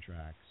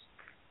contracts,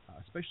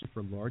 especially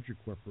for larger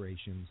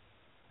corporations,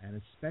 and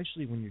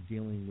especially when you're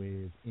dealing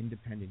with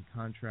independent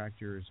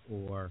contractors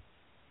or,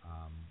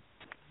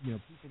 you know,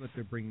 people that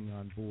they're bringing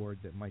on board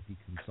that might be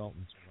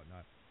consultants or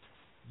whatnot,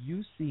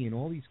 you see in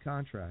all these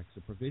contracts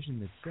a provision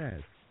that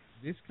says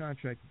this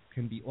contract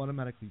can be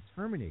automatically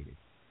terminated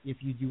if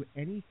you do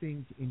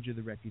anything to injure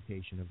the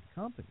reputation of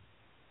the company.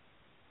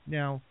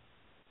 Now,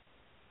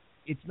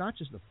 it's not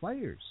just the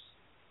players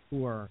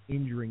who are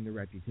injuring the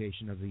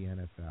reputation of the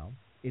NFL.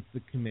 It's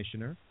the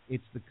commissioner,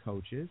 it's the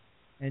coaches,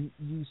 and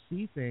you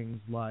see things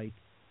like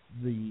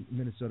the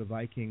Minnesota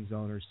Vikings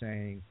owner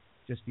saying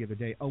just the other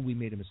day, oh, we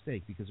made a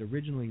mistake, because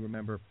originally,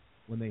 remember,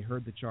 when they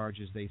heard the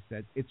charges, they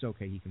said, it's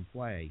okay, he can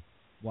play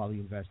while the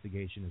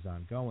investigation is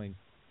ongoing,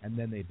 and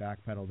then they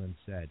backpedaled and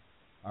said,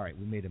 all right,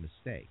 we made a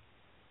mistake.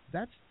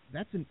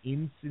 That's an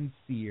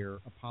insincere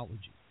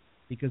apology,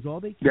 because all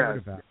they cared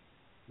about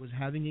was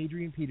having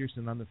Adrian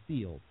Peterson on the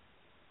field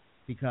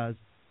because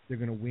they're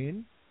going to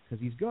win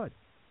because he's good.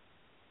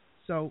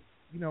 So,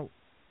 you know,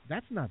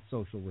 that's not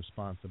social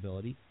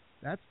responsibility.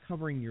 That's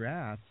covering your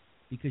ass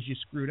because you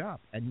screwed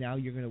up, and now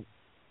you're going to,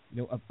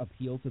 you know,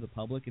 appeal to the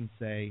public and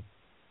say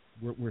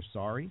we're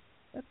sorry.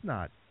 That's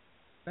not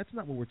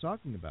what we're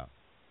talking about.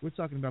 We're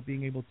talking about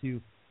being able to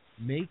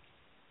make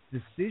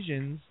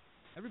decisions.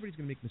 Everybody's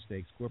going to make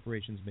mistakes.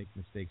 Corporations make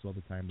mistakes all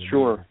the time.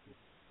 Sure.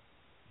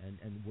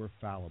 And we're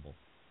fallible.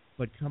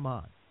 But come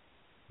on.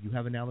 You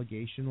have an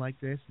allegation like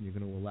this, and you're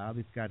going to allow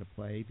this guy to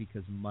play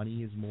because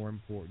money is more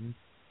important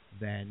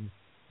than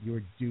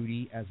your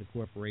duty as a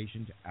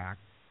corporation to act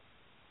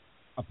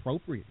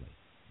appropriately.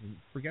 I mean,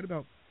 forget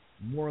about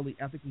morally,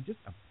 ethically, just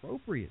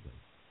appropriately.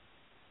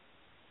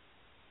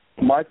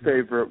 My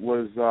favorite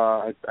was,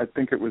 I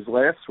think it was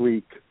last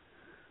week,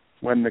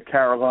 when the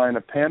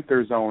Carolina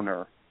Panthers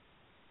owner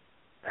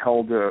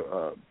held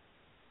a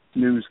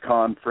news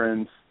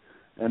conference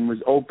and was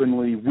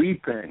openly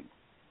weeping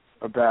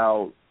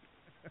about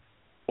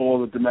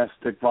all the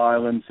domestic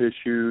violence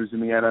issues in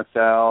the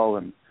NFL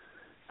and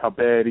how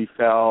bad he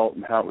felt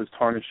and how it was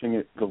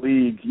tarnishing the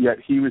league, yet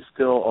he was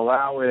still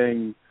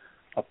allowing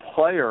a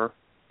player,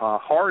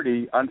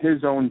 Hardy, on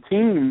his own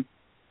team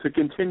to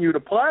continue to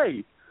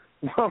play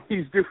while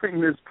he's doing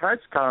this press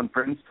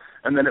conference.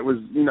 And then it was,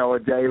 you know, a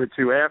day or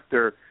two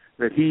after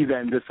that he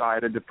then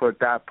decided to put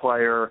that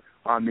player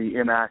on the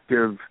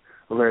inactive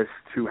list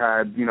who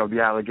had, you know,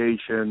 the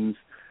allegations,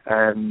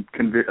 and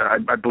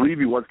I believe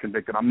he was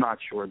convicted. I'm not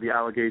sure, the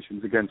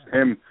allegations against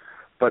him.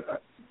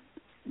 But,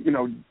 you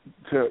know,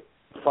 to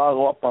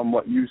follow up on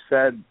what you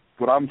said,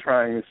 what I'm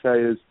trying to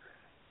say is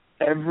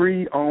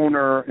every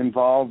owner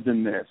involved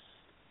in this,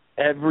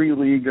 every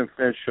league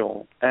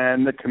official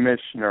and the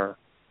commissioner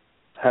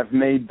have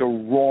made the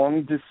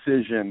wrong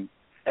decision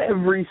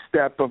every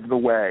step of the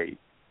way,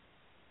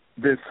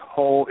 this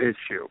whole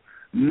issue.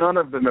 None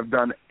of them have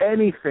done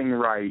anything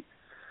right.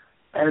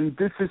 And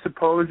this is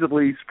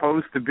supposedly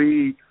supposed to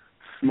be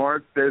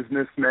smart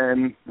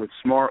businessmen with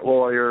smart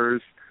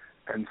lawyers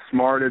and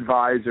smart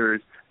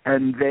advisors,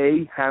 and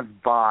they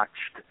have botched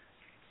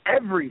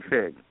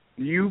everything.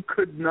 You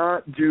could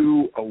not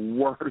do a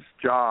worse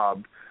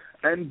job.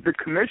 And the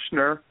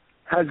commissioner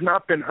has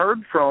not been heard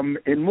from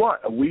in, what,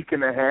 a week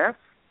and a half?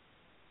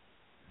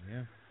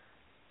 Yeah.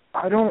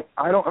 I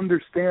don't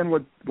understand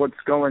what's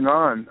going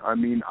on. I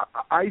mean,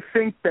 I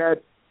think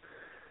that,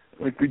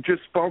 like we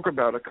just spoke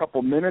about a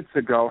couple minutes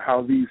ago,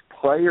 how these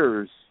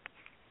players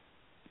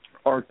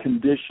are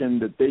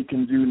conditioned that they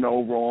can do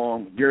no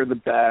wrong. You're the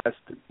best.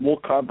 We'll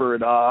cover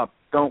it up.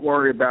 Don't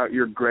worry about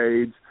your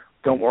grades.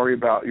 Don't worry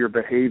about your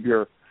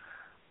behavior.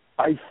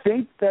 I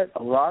think that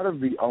a lot of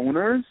the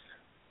owners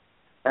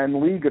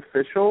and league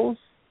officials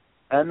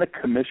and the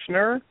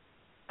commissioner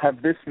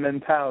have this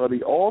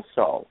mentality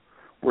also,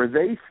 where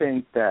they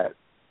think that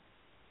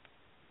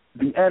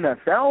the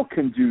NFL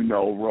can do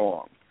no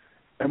wrong.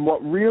 And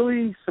what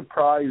really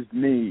surprised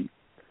me,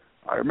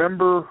 I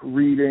remember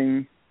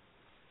reading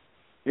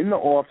in the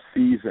off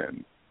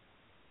season,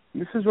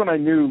 this is when I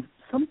knew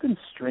something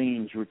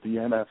strange with the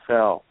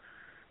NFL,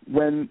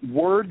 when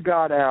word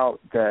got out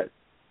that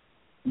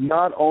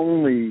not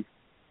only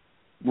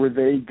were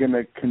they going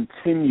to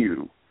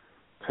continue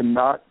to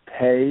not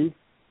pay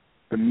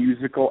the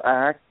musical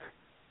act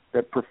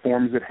that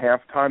performs at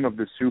halftime of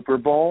the Super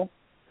Bowl,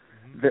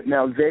 that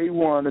now they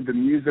wanted the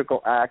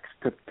musical acts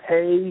to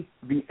pay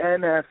the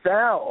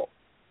NFL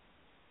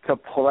to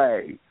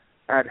play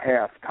at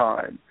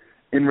halftime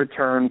in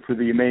return for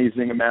the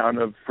amazing amount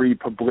of free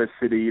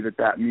publicity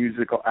that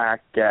musical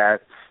act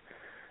gets.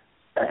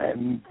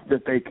 and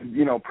that they could,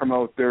 you know,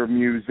 promote their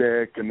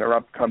music and their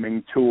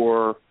upcoming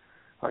tour.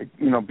 Like,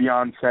 you know,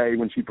 Beyonce,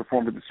 when she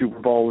performed at the Super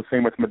Bowl, the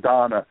same with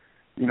Madonna.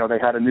 You know, they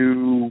had a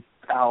new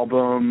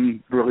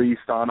album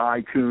released on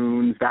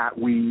iTunes that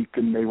week,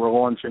 and they were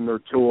launching their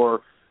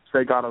tour, so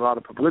they got a lot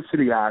of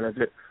publicity out of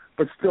it.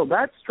 But still,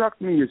 that struck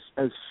me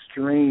as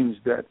strange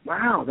that,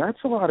 wow, that's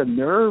a lot of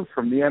nerve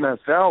from the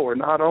NFL, where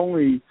not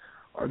only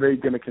are they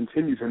going to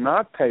continue to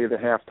not pay the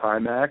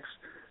halftime acts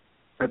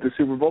at the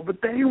Super Bowl,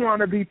 but they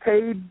want to be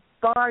paid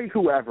by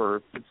whoever,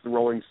 if it's the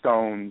Rolling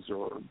Stones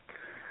or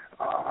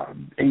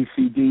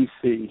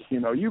AC/DC. You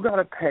know, you got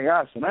to pay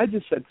us. And I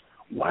just said,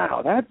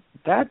 wow,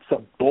 that's a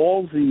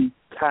ballsy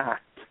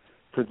tact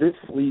for this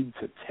league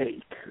to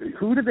take.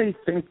 Who do they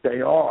think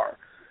they are?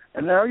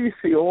 And now you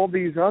see all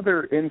these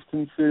other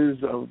instances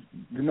of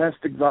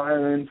domestic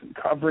violence and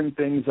covering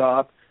things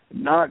up,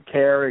 and not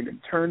caring and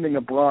turning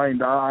a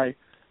blind eye.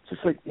 It's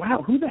just like,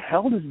 wow, who the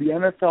hell does the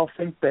NFL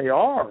think they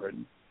are?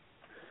 And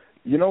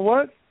you know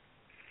what?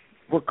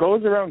 What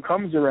goes around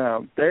comes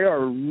around. They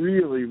are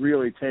really,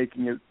 really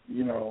taking it,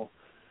 you know,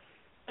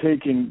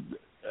 taking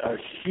a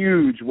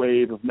huge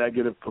wave of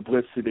negative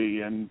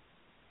publicity, and,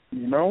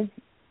 you know,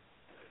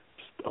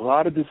 just a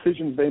lot of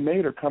decisions they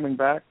made are coming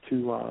back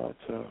to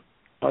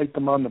bite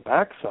them on the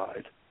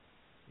backside.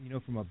 You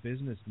know, from a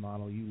business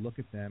model, you look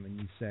at them and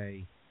you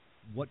say,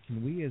 what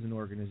can we as an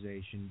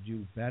organization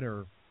do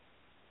better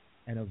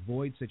and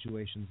avoid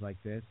situations like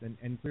this?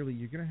 And clearly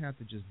you're going to have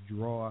to just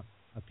draw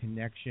a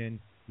connection,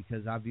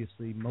 because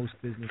obviously most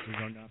businesses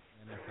are not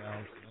the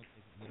NFL, so don't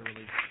take it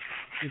literally.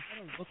 You've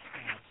got to look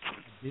at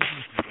a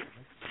business model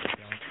like the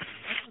NFL.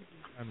 What's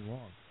been done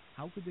wrong?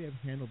 How could they have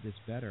handled this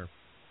better?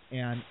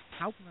 And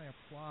how can I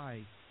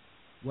apply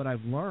what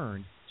I've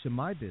learned to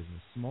my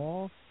business,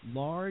 small,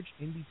 large,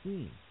 in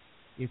between?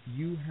 If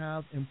you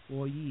have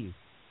employees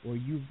or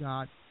you've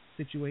got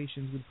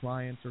situations with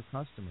clients or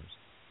customers,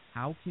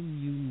 how can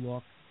you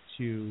look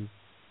to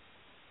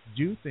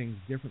do things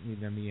differently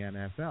than the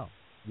NFL?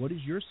 What is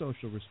your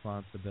social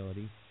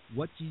responsibility?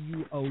 What do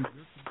you owe your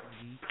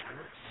community,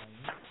 your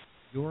clients,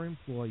 your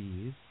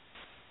employees?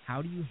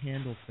 How do you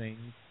handle things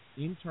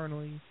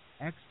internally,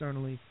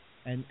 externally,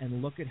 and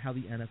look at how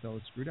the NFL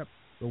is screwed up?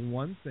 The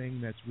one thing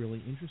that's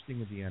really interesting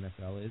with the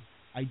NFL is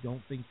I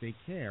don't think they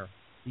care,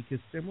 because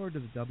similar to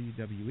the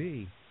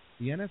WWE,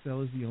 the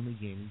NFL is the only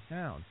game in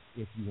town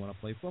if you want to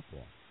play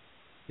football.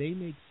 They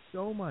make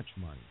so much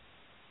money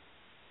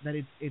that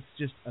it's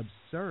just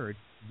absurd.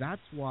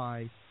 That's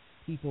why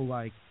people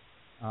like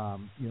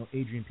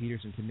Adrian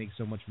Peterson can make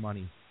so much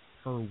money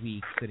per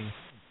week sitting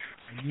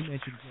home. And you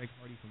mentioned Greg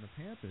Hardy from the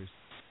Panthers.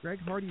 Greg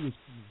Hardy was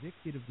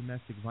convicted of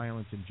domestic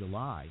violence in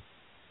July,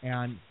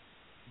 and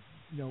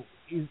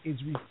is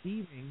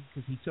receiving,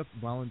 because he took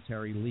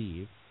voluntary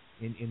leave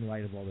in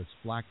light of all this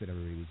flack that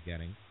everybody was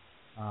getting,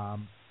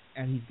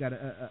 and he's got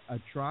a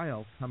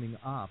trial coming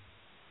up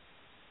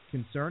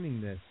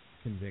concerning this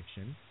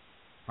conviction,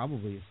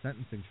 probably a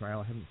sentencing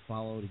trial. I haven't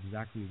followed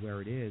exactly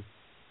where it is,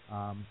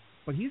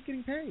 but he's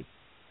getting paid.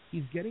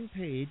 He's getting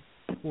paid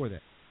for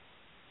this.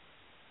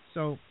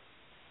 So,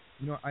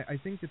 I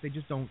think that they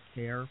just don't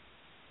care.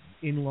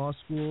 In law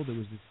school, there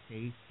was this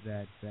case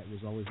that was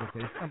always looked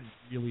at. It's some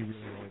really,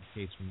 really old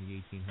case from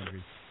the 1800s.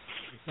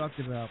 It talked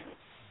about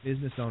a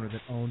business owner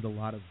that owned a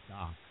lot of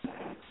docks.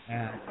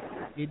 And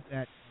did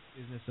that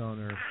business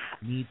owner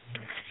need to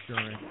have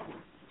insurance?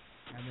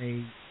 And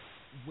they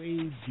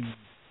weighed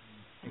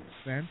the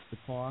expense, the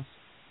cost,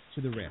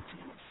 to the risk.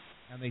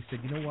 And they said,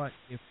 you know what,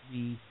 if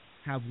we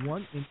have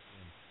one incident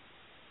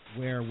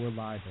where we're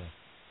liable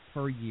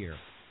per year,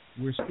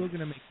 we're still going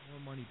to make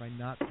more money by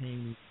not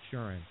paying the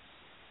insurance.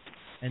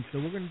 And so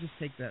we're going to just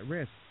take that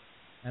risk.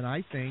 And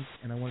I think,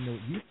 and I want to know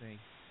what you think,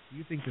 do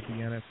you think that the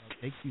NFL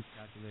takes these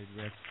calculated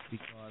risks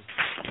because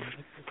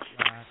the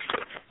flat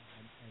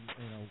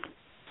and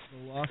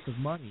the loss of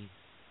money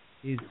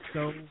is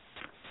so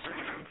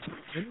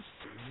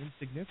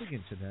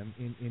insignificant to them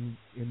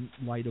in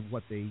light of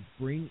what they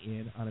bring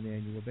in on an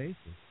annual basis?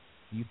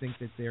 Do you think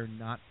that they're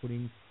not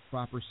putting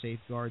proper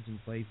safeguards in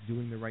place,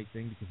 doing the right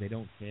thing because they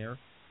don't care,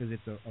 because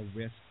it's a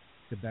risk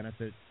to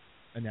benefit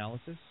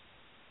analysis?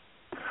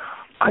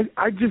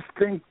 I just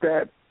think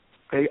that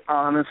they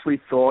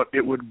honestly thought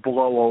it would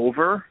blow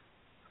over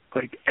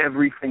like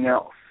everything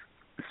else,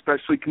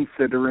 especially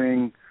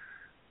considering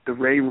the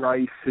Ray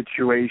Rice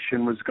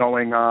situation was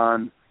going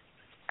on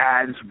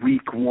as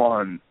week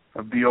one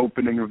of the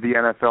opening of the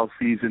NFL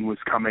season was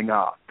coming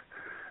up.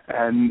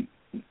 And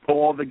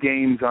all the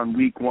games on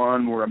week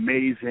one were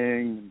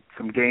amazing,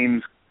 some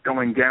games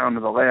going down to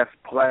the last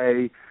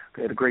play.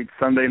 They had a great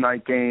Sunday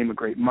night game, a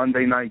great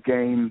Monday night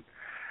game,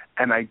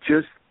 and I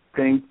just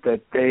think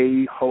that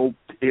they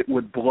hoped it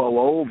would blow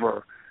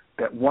over,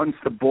 that once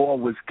the ball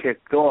was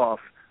kicked off,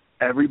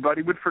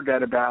 everybody would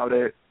forget about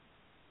it.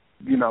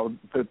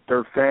 That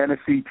their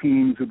fantasy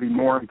teams would be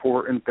more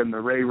important than the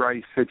Ray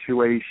Rice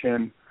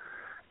situation.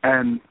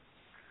 And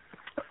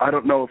I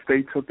don't know if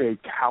they took a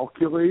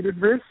calculated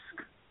risk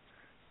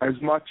as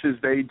much as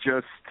they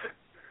just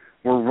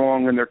were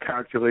wrong in their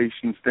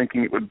calculations,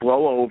 thinking it would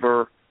blow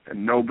over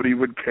and nobody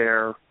would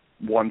care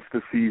once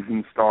the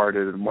season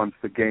started and once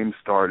the game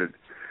started.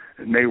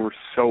 And they were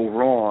so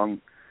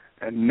wrong,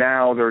 and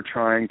now they're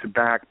trying to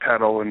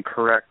backpedal and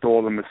correct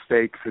all the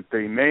mistakes that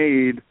they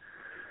made,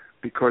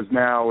 because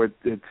now it's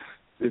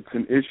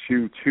an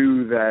issue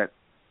too that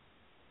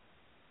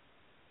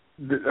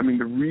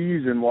the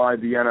reason why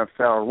the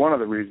NFL, or one of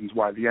the reasons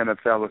why the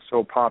NFL is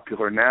so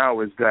popular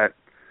now, is that,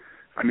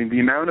 the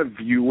amount of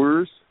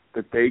viewers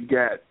that they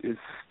get is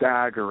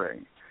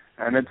staggering.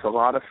 And it's a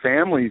lot of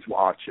families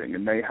watching,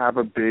 and they have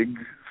a big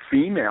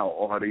female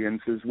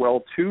audience as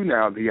well, too,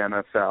 now, the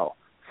NFL.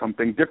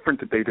 Something different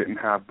that they didn't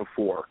have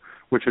before,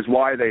 which is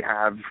why they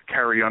have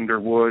Carrie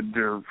Underwood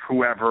or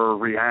whoever,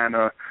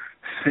 Rihanna,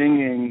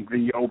 singing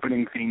the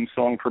opening theme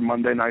song for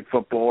Monday Night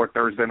Football or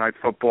Thursday Night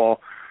Football,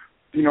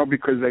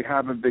 because they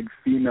have a big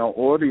female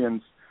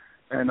audience.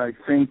 And I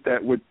think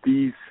that with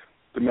these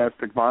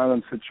domestic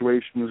violence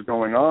situations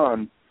going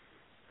on,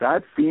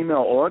 that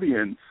female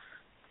audience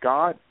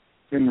got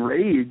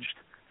enraged,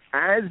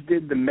 as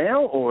did the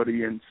male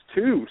audience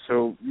too.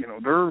 So,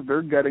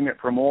 they're getting it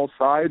from all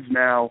sides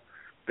now.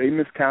 They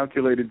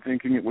miscalculated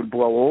thinking it would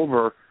blow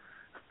over,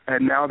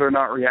 and now they're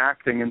not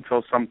reacting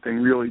until something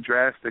really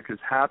drastic has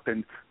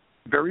happened.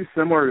 Very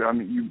similar,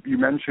 you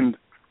mentioned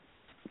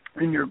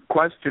in your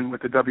question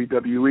with the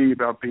WWE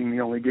about being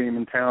the only game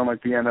in town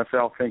like the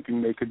NFL,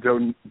 thinking they could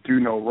do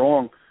no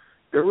wrong.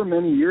 There were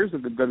many years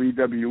that the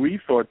WWE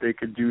thought they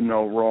could do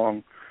no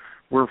wrong,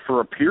 where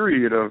for a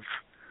period of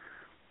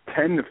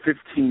 10 to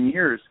 15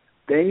 years,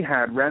 they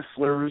had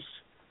wrestlers,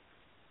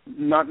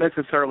 not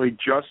necessarily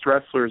just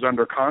wrestlers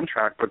under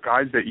contract, but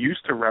guys that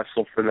used to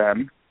wrestle for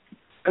them,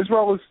 as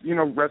well as,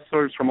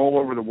 wrestlers from all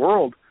over the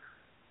world.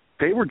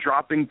 They were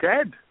dropping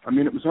dead.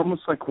 It was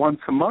almost like once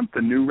a month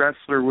a new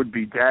wrestler would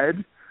be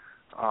dead.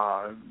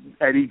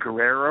 Eddie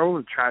Guerrero,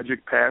 a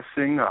tragic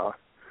passing,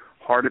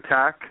 heart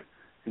attack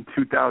in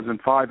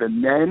 2005.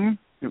 And then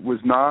it was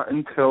not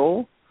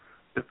until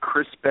the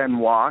Chris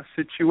Benoit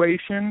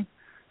situation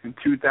in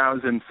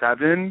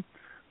 2007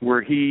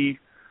 where he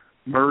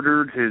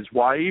murdered his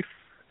wife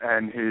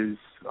and his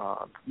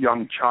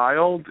young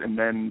child and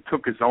then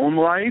took his own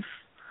life.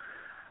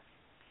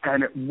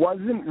 And it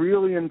wasn't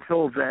really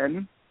until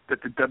then that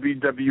the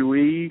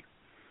WWE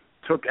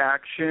took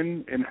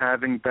action in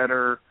having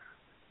better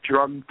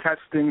drug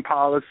testing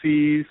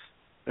policies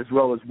as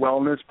well as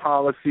wellness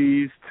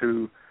policies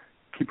to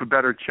keep a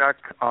better check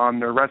on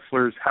their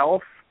wrestlers'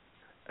 health,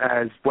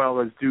 as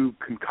well as do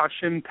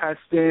concussion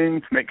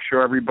testing to make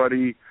sure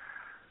everybody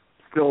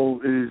still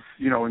is,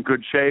 in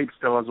good shape,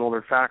 still has all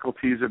their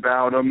faculties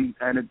about them.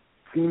 And it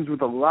seems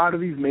with a lot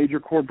of these major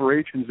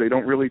corporations, they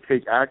don't really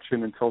take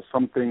action until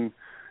something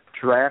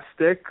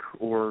drastic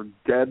or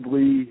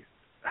deadly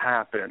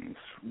happens,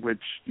 which,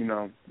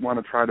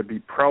 want to try to be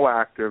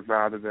proactive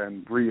rather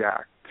than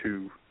react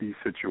to these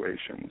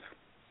situations.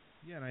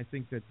 Yeah, and I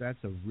think that that's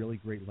a really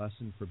great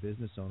lesson for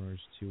business owners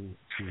to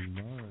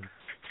learn.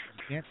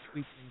 You can't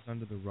sweep things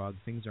under the rug.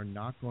 Things are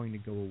not going to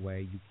go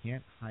away. You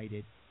can't hide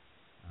it.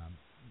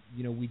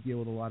 We deal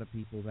with a lot of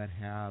people that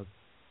have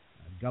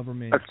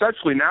government...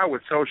 Especially now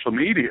with social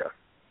media.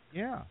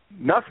 Yeah.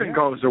 Nothing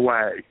goes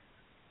away.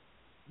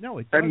 No,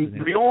 it doesn't.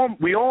 And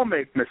we all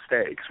make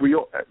mistakes.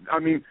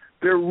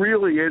 There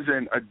really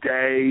isn't a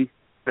day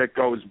that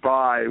goes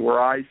by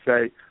where I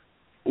say,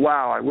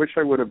 wow, I wish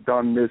I would have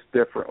done this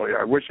differently.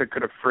 I wish I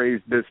could have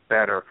phrased this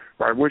better.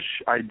 Or I wish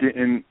I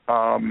didn't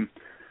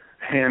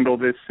handle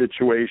this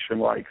situation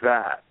like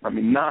that.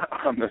 Not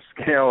on the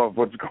scale of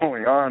what's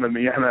going on in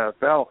the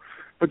NFL,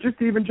 but just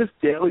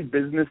daily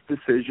business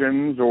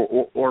decisions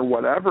or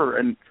whatever.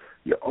 And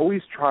you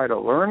always try to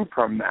learn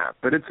from that.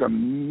 But it's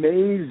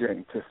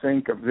amazing to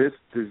think of this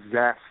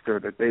disaster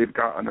that they've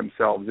gotten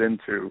themselves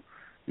into,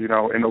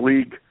 in a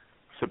league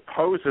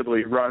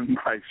supposedly run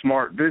by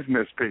smart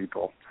business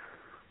people.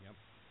 Yep.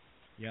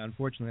 Yeah,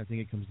 unfortunately, I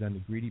think it comes down to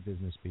greedy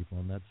business people,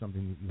 and that's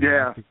something that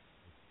have to,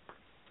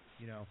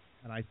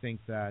 and I think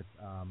that,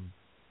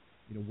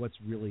 what's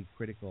really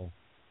critical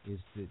is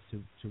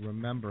to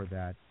remember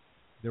that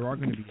there are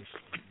going to be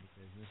issues in the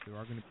business. There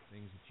are going to be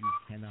things that you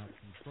cannot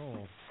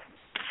control.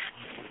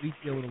 We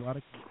deal with a lot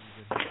of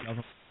companies that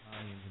have government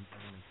tie-ins and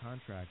government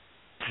contracts,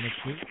 and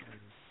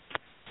occasionally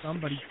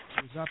somebody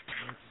goes up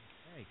and makes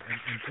a mistake.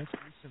 And just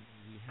recently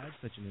we had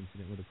such an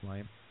incident with a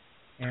client,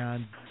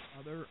 and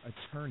the other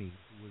attorney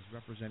who was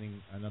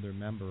representing another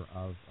member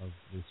of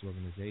this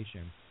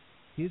organization,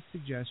 his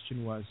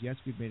suggestion was, yes,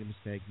 we've made a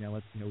mistake, now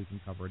let's see how we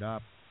can cover it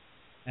up.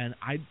 And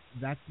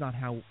that's not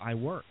how I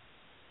work.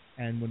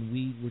 And when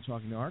we were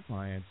talking to our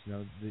clients,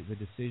 the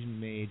decision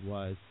made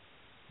was,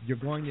 you're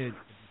going to be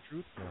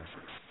truthful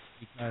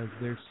because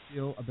there's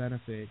still a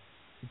benefit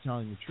to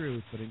telling the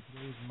truth. But in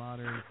today's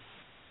modern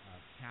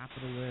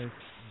capitalist,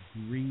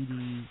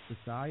 greedy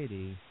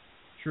society,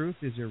 truth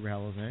is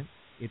irrelevant.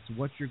 It's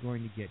what you're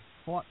going to get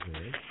caught with.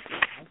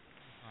 How can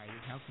you hide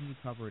it? How can you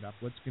cover it up?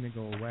 What's going to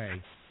go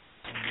away?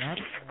 And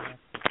that's all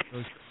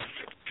goes to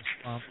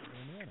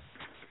responsible manner.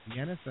 The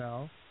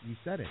NFL, you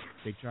said it.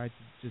 They tried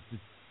to just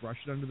brush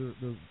it under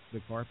the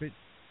carpet,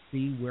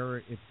 see where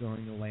it's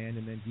going to land,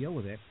 and then deal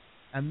with it.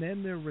 And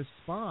then their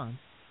response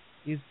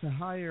is to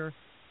hire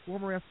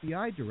former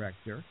FBI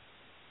director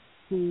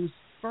whose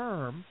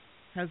firm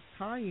has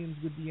tie-ins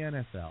with the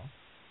NFL.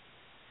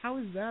 How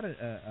is that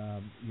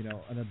an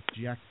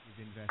objective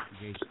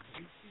investigation?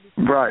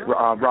 Right,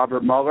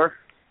 Robert Mueller.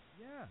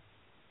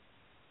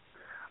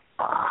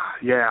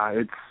 Yeah.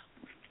 It's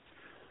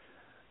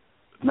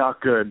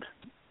not good.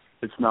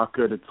 It's not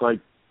good. It's like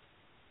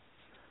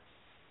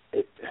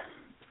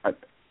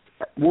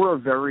we're a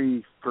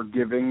very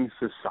forgiving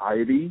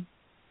society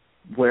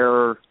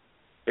where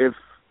if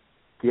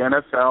the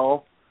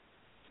NFL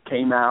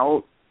came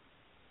out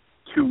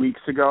 2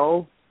 weeks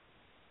ago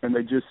and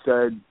they just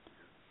said,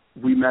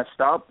 we messed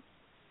up,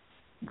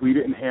 we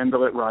didn't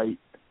handle it right,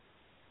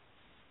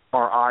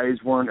 our eyes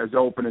weren't as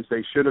open as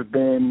they should have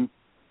been,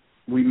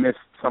 we missed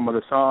some of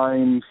the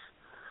signs,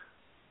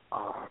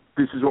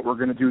 this is what we're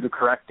going to do to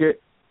correct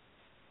it,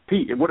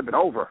 Pete, it would have been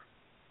over.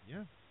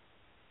 Yeah.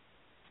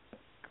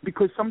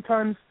 Because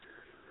sometimes,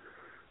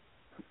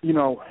 in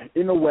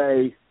a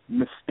way,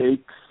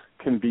 mistakes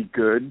can be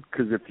good,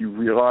 because if you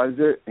realize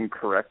it and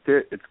correct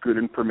it, it's good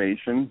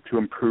information to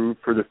improve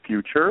for the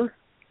future.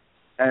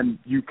 And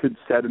you could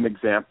set an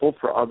example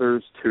for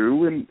others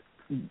too.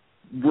 And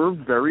we're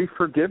very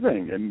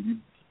forgiving. And you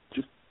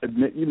just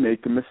admit you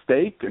make a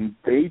mistake, and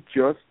they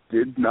just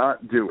did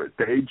not do it.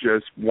 They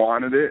just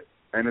wanted it,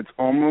 and it's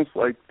almost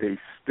like they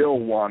still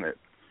want it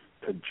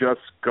to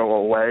just go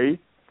away.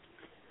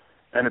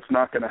 And it's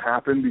not going to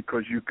happen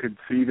because you could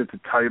see that the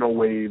tidal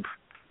wave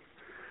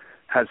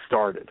has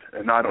started.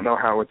 And I don't know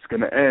how it's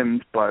going to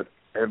end, but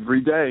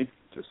every day,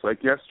 just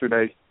like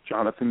yesterday,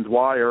 Jonathan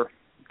Dwyer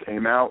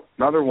came out,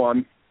 another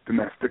one,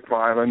 domestic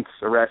violence,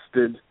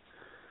 arrested.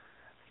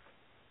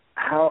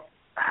 How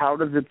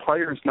do the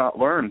players not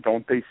learn?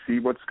 Don't they see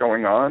what's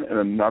going on? And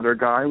another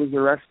guy was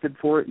arrested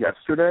for it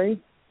yesterday.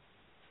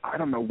 I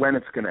don't know when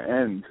it's going to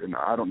end, and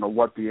I don't know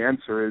what the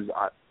answer is.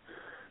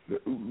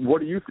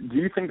 What do you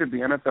think that the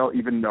NFL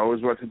even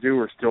knows what to do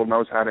or still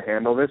knows how to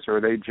handle this, or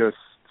are they just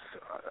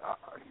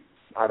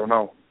I don't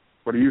know.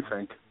 What do you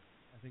think?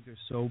 I think they're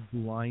so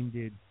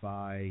blinded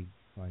by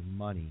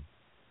money,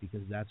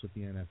 because that's what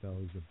the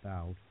NFL is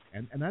about.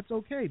 And that's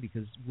okay,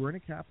 because we're in a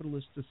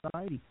capitalist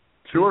society.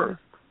 Sure.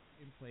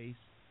 In place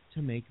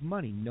to make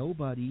money.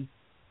 Nobody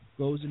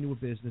goes into a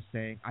business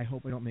saying, I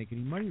hope I don't make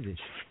any money this year.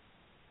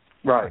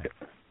 Right.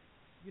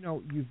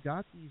 You've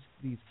got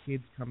these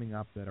kids coming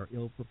up that are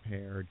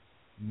ill-prepared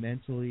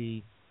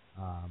mentally.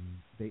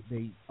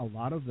 A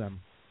lot of them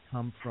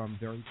come from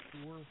very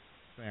poor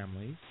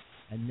families,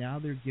 and now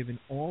they're given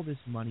all this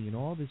money and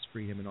all this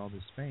freedom and all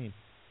this fame.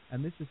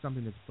 And this is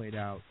something that's played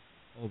out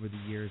over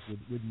the years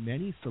with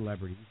many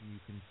celebrities, and you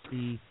can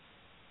see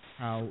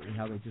how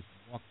they just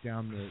walk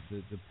down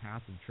the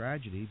path of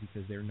tragedy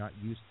because they're not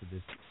used to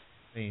this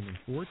fame and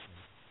fortune.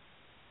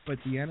 But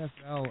the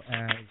NFL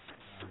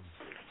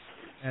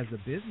as a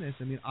business,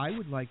 I mean, I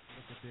would like to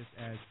look at this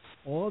as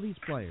all these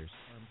players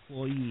are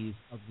employees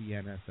of the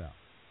NFL.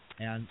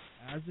 And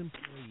as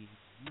employees,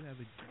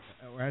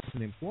 or as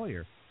an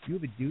employer, you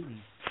have a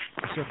duty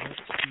to serve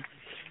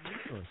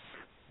resources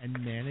and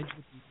manage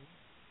the people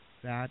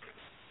that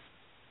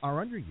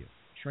are under you.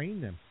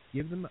 Train them,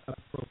 give them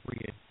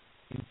appropriate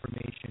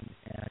information,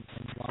 and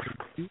while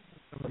we do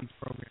have some of these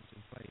programs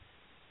in place,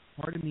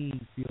 part of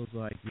me feels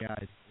like,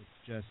 it's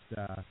just,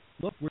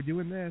 look, we're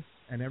doing this,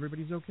 and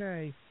everybody's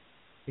okay.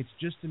 It's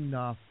just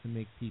enough to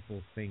make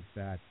people think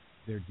that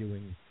they're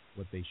doing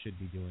what they should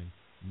be doing,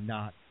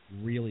 not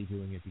really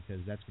doing it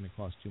because that's going to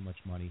cost too much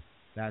money.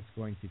 That's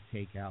going to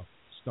take out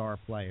star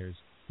players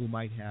who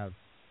might have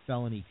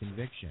felony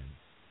convictions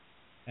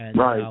and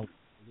now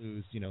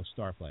lose,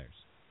 star players.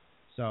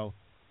 So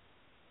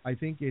I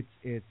think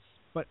it's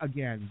but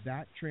again,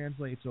 that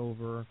translates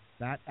over,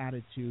 that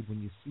attitude when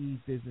you see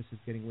businesses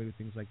getting away with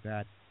things like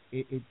that,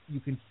 you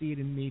can see it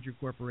in major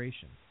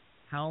corporations.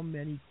 How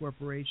many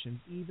corporations,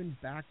 even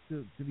back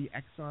to the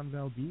Exxon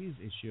Valdez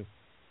issue,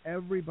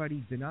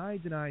 everybody deny.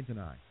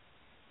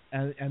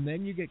 And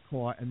then you get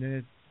caught, and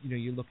then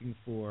you're looking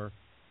for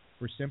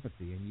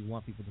sympathy, and you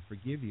want people to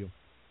forgive you.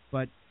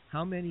 But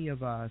how many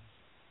of us,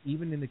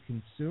 even in the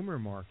consumer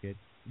market,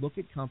 look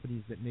at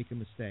companies that make a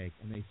mistake,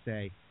 and they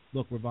say,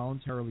 look, we're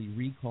voluntarily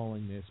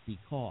recalling this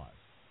because.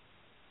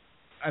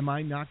 Am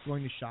I not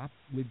going to shop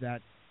with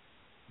that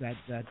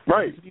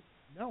right. company?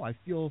 No, I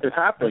feel it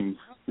happens.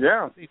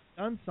 They've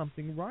done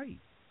something right.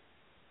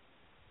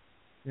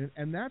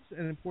 And that's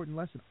an important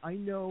lesson. I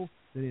know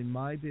that in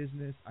my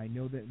business, I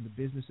know that in the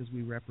businesses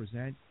we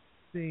represent,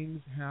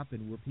 things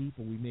happen where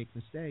we make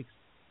mistakes.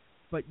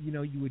 But,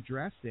 you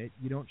address it.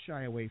 You don't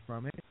shy away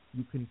from it.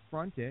 You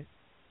confront it.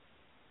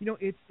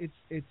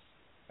 It's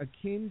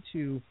akin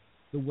to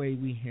the way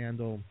we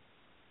handle,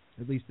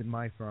 at least in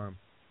my firm,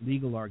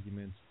 legal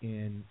arguments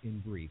in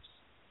briefs.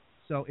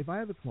 So if I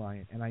have a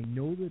client and I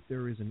know that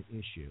there is an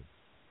issue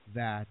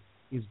that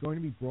is going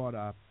to be brought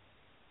up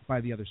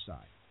by the other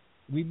side,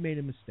 we've made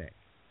a mistake.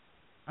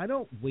 I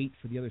don't wait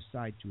for the other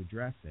side to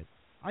address it.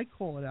 I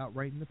call it out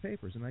right in the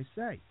papers, and I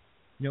say,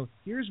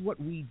 Here's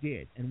what we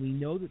did, and we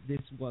know that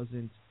this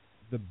wasn't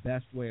the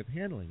best way of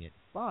handling it,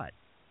 but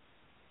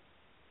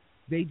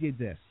they did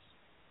this.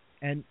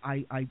 And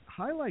I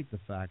highlight the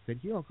fact that,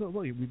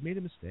 we've made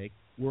a mistake.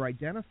 We're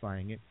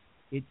identifying it.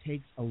 It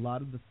takes a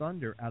lot of the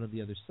thunder out of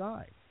the other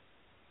side.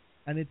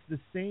 And it's the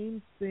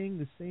same thing,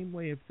 the same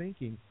way of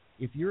thinking.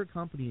 If you're a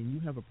company and you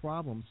have a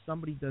problem,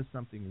 somebody does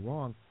something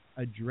wrong,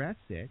 address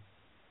it,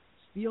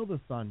 steal the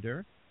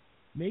thunder,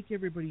 make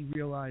everybody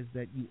realize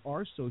that you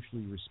are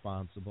socially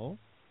responsible,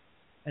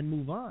 and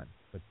move on.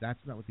 But that's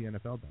not what the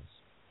NFL does.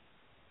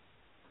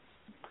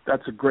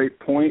 That's a great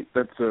point.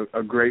 That's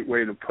a great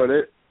way to put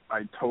it.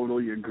 I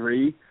totally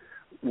agree.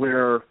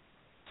 Where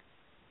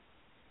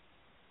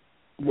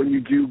when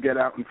you do get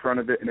out in front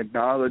of it and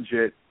acknowledge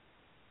it,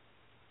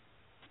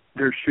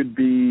 there should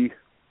be,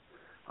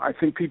 I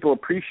think people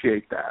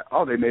appreciate that.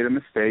 Oh, they made a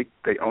mistake.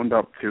 They owned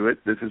up to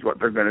it. This is what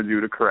they're going to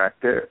do to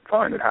correct it.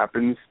 Fine, it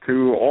happens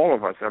to all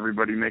of us.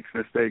 Everybody makes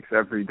mistakes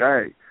every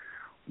day.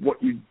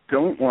 What you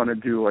don't want to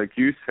do, like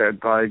you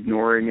said, by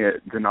ignoring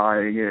it,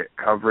 denying it,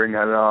 covering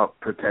it up,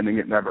 pretending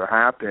it never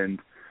happened,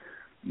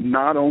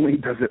 not only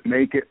does it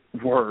make it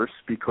worse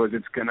because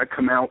it's going to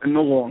come out in the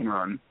long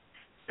run,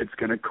 it's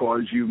going to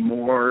cause you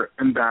more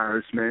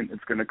embarrassment,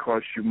 it's going to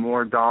cost you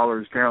more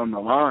dollars down the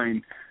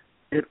line,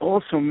 it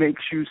also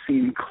makes you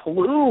seem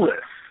clueless.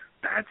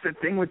 That's the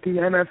thing with the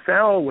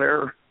NFL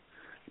where,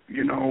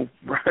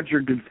 Roger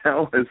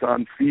Goodell is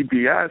on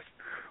CBS.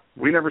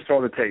 We never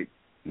saw the tape.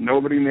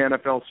 Nobody in the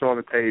NFL saw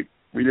the tape.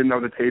 We didn't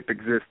know the tape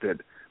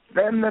existed.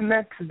 Then the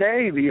next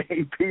day, the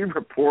AP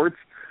reports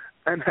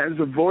and has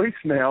a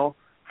voicemail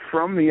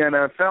from the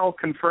NFL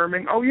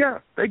confirming, oh, yeah,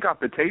 they got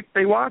the tape.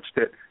 They watched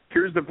it.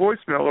 Here's the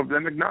voicemail of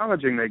them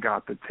acknowledging they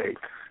got the tape.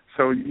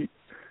 So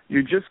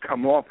you just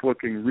come off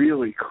looking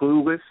really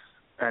clueless,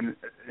 and,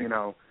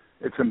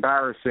 it's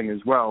embarrassing as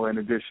well in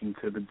addition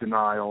to the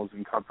denials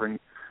and covering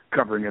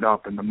it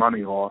up and the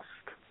money lost.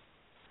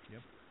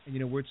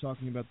 And, we're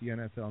talking about the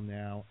NFL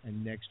now,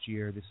 and next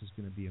year this is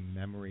going to be a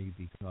memory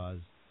because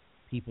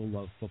people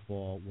love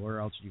football. Where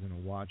else are you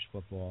going to watch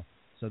football?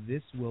 So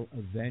this will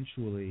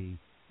eventually,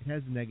 it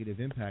has a negative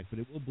impact, but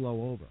it will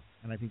blow over,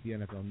 and I think the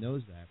NFL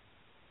knows that.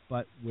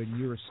 But when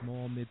you're a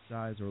small,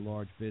 mid-size, or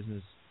large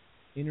business,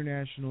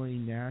 internationally,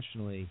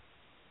 nationally,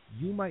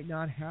 you might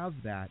not have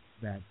that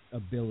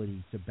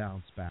ability to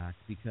bounce back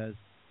because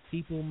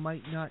people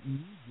might not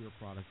need your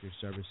product or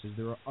services.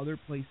 There are other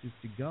places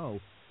to go.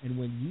 And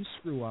when you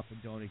screw up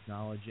and don't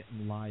acknowledge it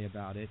and lie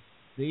about it,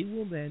 they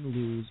will then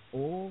lose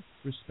all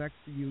respect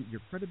for you.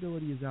 Your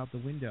credibility is out the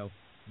window.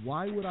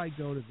 Why would I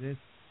go to this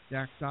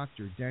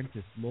doctor,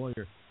 dentist,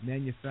 lawyer,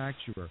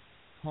 manufacturer,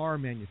 car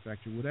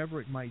manufacturer,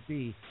 whatever it might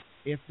be,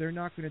 if they're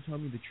not going to tell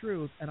me the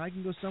truth, and I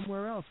can go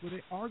somewhere else where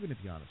they are going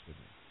to be honest with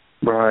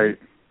me? Right.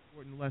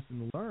 Important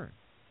lesson to learn.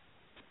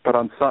 But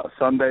on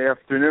Sunday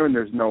afternoon,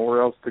 there's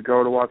nowhere else to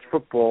go to watch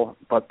football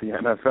but the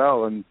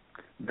NFL, and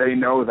they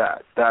know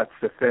that. That's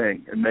the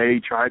thing. And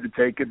they try to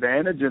take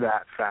advantage of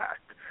that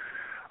fact.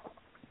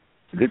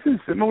 This is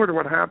similar to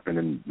what happened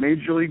in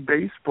Major League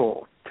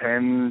Baseball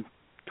 10,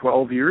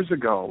 12 years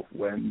ago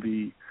when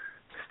the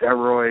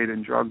steroid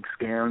and drug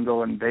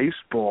scandal in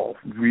baseball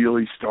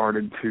really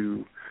started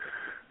to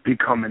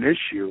become an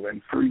issue.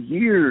 And for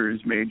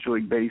years, Major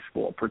League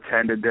Baseball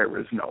pretended there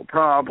was no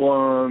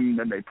problem.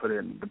 Then they put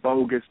in the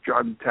bogus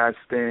drug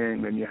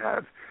testing. Then you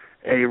have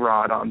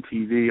A-Rod on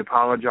TV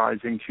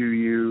apologizing to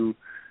you.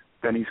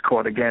 Then he's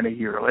caught again a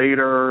year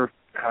later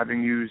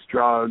having used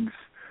drugs,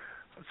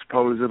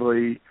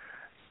 supposedly.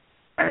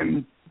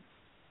 And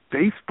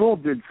baseball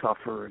did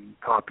suffer in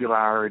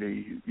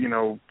popularity.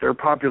 Their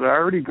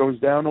popularity goes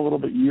down a little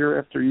bit year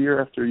after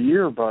year after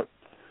year, but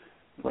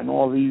when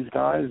all these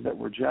guys that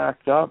were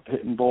jacked up,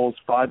 hitting balls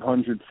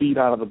 500 feet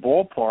out of the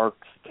ballpark,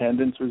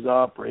 attendance was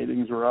up,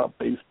 ratings were up,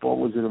 baseball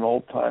was at an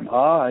all-time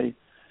high,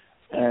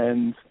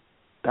 and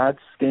that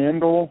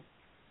scandal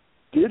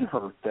did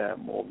hurt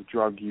them, all the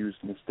drug use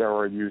and the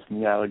steroid use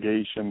and the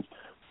allegations,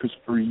 because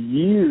for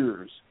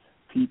years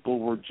people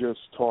were just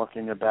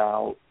talking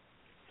about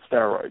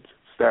steroids,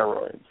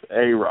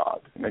 A-Rod,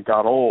 and it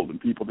got old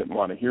and people didn't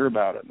want to hear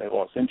about it and they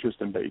lost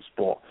interest in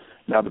baseball.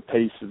 Now the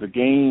pace of the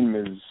game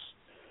is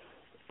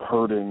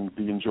hurting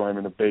the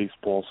enjoyment of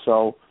baseball.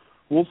 So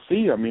we'll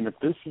see. I mean, if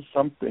this is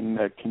something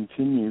that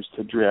continues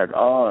to drag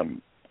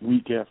on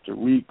week after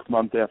week,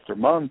 month after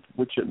month,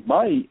 which it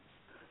might,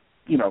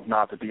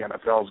 not that the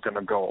NFL is going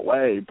to go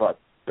away, but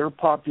their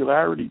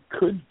popularity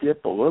could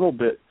dip a little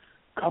bit,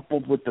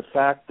 coupled with the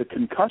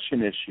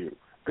concussion issue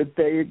that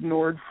they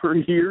ignored for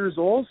years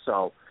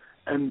also.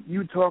 And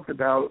you talked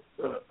about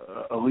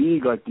a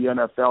league like the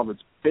NFL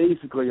that's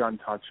basically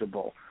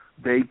untouchable.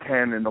 They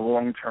can, in the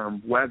long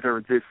term,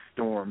 weather this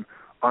storm,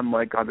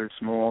 unlike other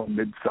small,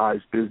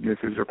 mid-sized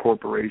businesses or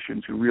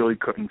corporations who really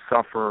couldn't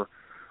suffer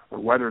or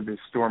weather this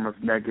storm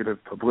of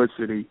negative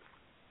publicity.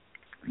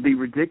 The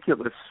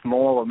ridiculous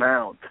small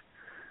amount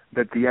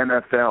that the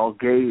NFL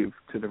gave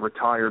to the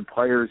retired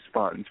players'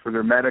 funds for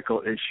their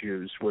medical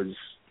issues was,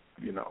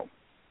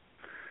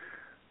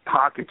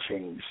 pocket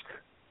changed.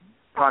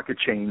 pocket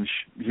change,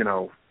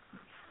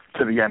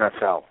 to the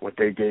NFL, what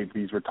they gave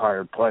these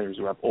retired players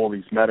who have all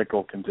these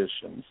medical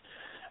conditions.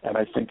 And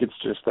I think it's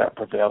just that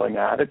prevailing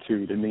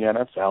attitude in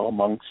the NFL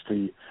amongst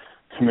the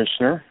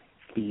commissioner,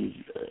 the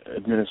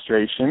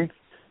administration,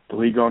 the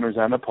league owners,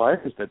 and the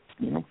players that,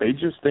 they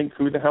just think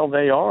who the hell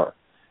they are.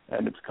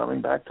 And it's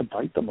coming back to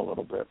bite them a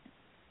little bit.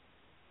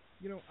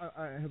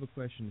 I have a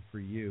question for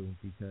you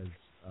because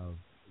of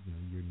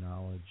your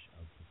knowledge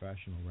of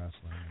professional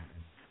wrestling.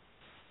 And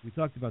we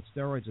talked about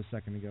steroids a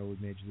second ago with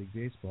Major League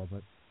Baseball,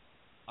 but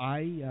I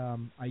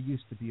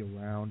used to be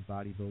around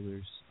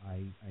bodybuilders.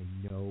 I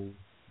know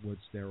what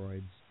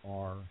steroids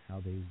are, how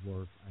they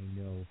work. I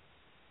know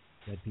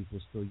that people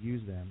still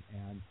use them.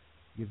 And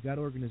you've got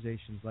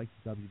organizations like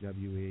the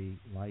WWE,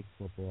 like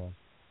football,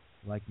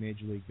 like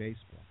Major League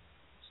Baseball.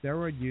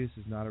 Steroid use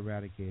is not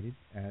eradicated,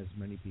 as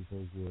many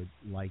people would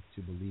like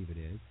to believe it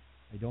is.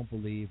 I don't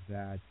believe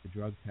that the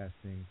drug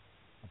testing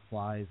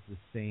applies the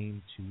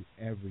same to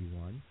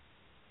everyone.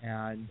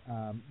 And,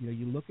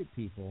 you look at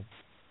people,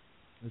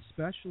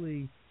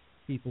 especially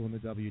people in the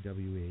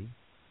WWE,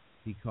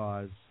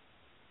 because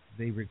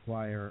they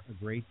require a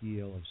great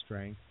deal of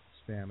strength,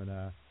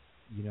 stamina,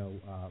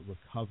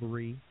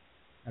 recovery.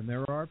 And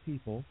there are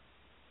people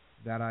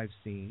that I've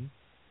seen,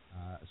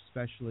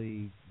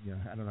 especially,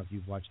 I don't know if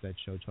you've watched that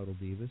show, Total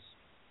Divas.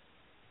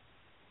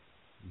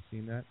 You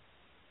seen that?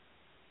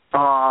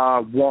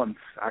 Once,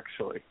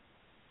 actually.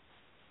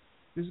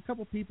 There's a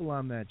couple people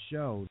on that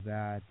show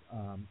that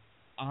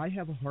I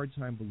have a hard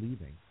time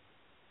believing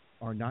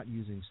are not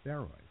using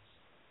steroids.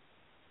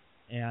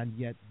 And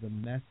yet the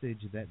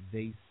message that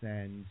they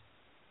send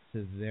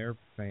to their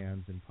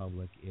fans and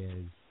public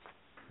is,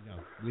 no,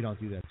 we don't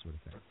do that sort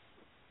of thing.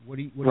 What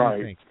do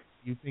you think?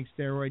 You think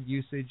steroid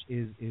usage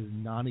is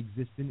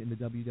non-existent in the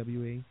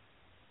WWE?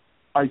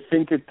 I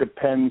think it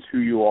depends who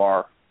you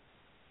are.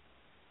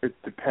 It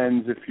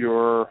depends if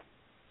you're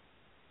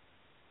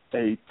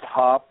a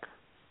top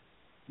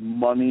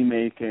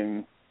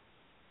money-making,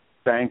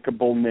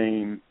 bankable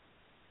name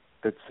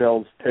that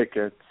sells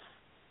tickets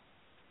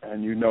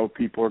and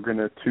people are going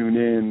to tune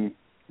in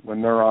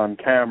when they're on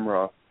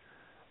camera.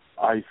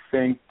 I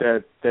think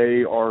that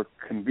they are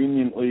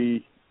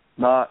conveniently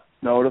not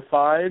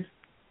notified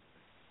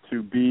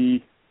to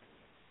be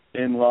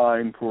in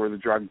line for the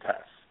drug test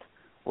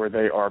where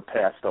they are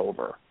passed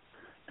over.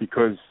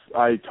 Because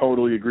I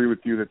totally agree with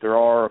you that there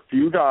are a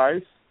few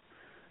guys,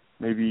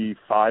 maybe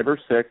 5 or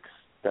 6,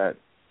 that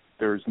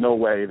there's no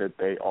way that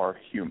they are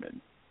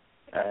human.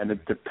 And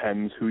it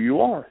depends who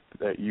you are,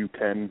 that you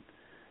can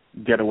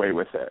get away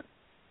with it.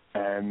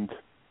 And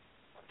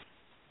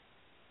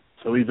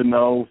so even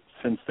though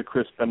since the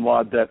Chris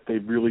Benoit death,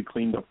 they've really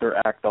cleaned up their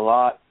act a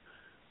lot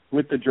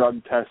with the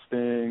drug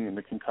testing and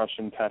the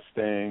concussion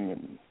testing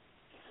and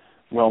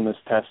wellness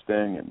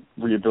testing and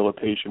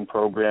rehabilitation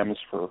programs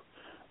for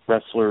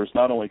wrestlers,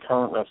 not only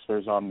current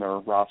wrestlers on their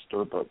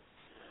roster, but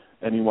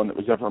anyone that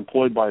was ever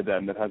employed by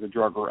them that has a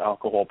drug or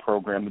alcohol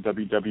program. The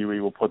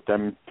WWE will put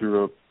them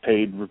through a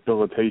paid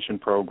rehabilitation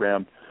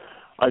program.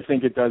 I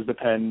think it does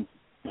depend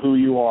who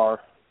you are,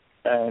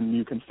 and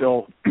you can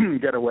still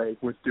get away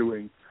with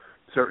doing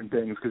certain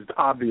things because it's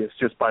obvious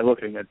just by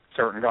looking at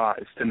certain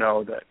guys to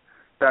know that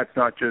that's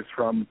not just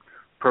from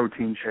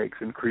protein shakes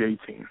and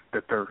creatine,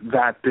 that they're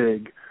that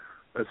big,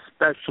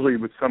 especially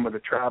with some of the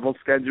travel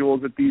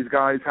schedules that these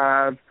guys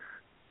have,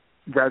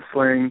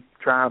 wrestling,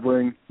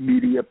 traveling,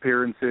 media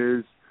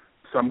appearances,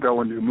 some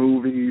going to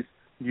movies.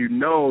 You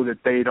know that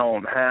they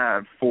don't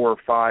have 4,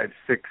 5,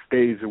 6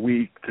 days a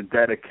week to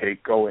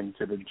dedicate going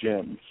to the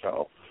gym.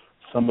 So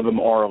some of them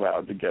are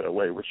allowed to get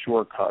away with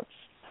shortcuts.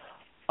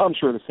 I'm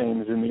sure the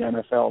same is in the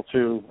NFL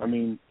too. I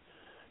mean,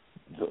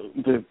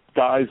 the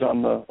guys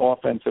on the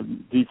offensive,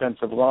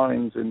 defensive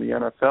lines in the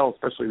NFL,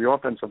 especially the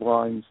offensive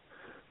lines,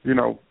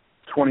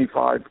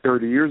 25,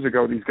 30 years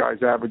ago, these guys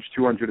averaged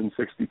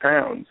 260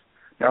 pounds.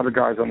 Now the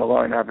guys on the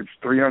line average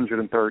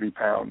 330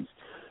 pounds.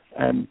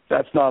 And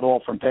that's not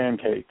all from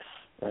pancakes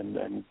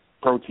and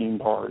protein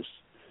bars,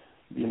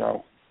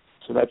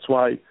 So that's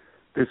why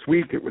this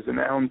week it was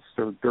announced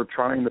they're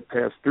trying to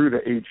pass through the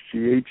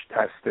HGH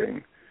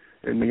testing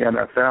in the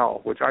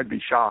NFL, which I'd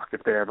be shocked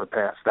if they ever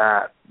pass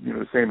that.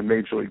 The same in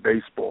Major League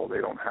Baseball. They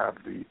don't have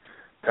the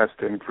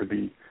testing for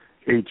the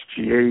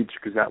HGH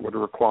because that would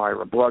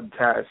require a blood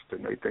test,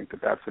 and they think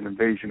that that's an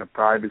invasion of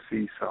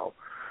privacy. So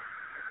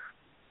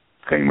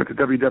same with the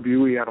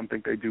WWE. I don't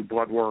think they do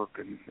blood work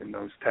in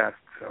those tests.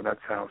 So that's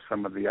how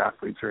some of the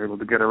athletes are able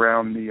to get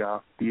around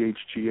the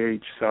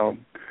HGH. So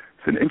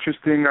it's an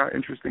interesting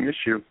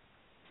issue.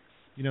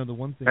 The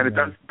one thing, and it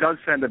does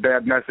send a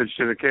bad message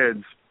to the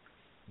kids.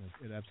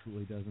 It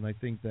absolutely does, and I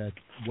think that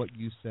what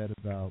you said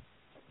about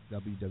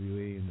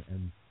WWE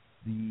and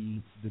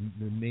the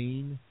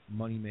main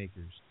money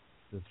makers,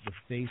 the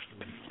face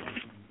of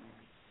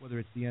whether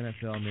it's the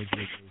NFL, Major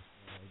League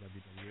Baseball, or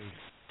WWE,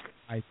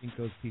 I think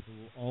those people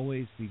will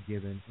always be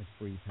given a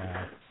free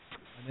pass.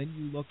 And then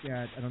you look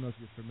at, I don't know if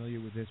you're familiar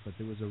with this, but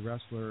there was a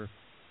wrestler,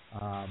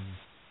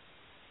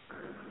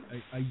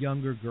 a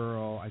younger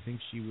girl, I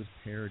think she was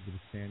paired with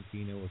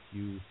Santino a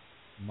few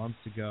months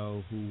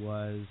ago who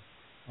was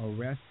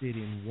arrested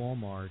in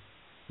Walmart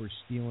for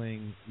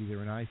stealing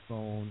either an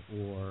iPhone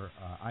or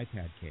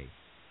iPad case.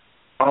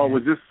 Oh,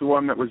 was this the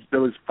one that was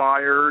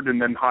fired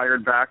and then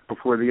hired back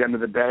before the end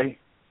of the day?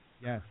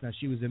 Yes. Now,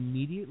 she was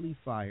immediately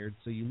fired.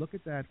 So you look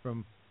at that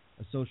from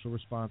a social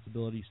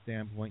responsibility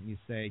standpoint and you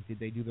say, did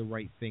they do the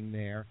right thing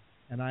there?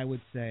 And I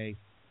would say,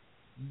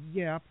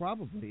 yeah,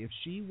 probably. If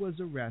she was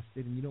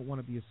arrested and you don't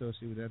want to be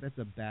associated with that, that's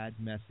a bad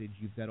message.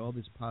 You've got all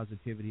this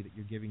positivity that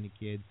you're giving to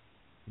kids.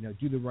 You know,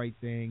 do the right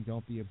thing,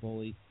 don't be a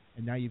bully.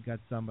 And now you've got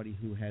somebody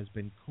who has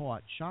been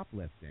caught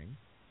shoplifting.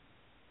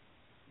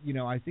 You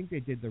know, I think they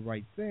did the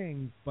right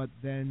thing, but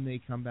then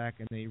they come back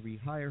and they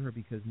rehire her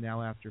because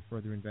now after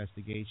further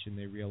investigation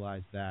they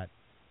realize that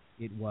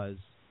it was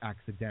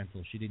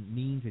accidental. She didn't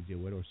mean to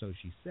do it, or so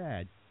she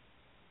said.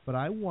 But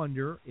I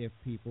wonder if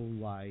people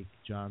like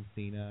John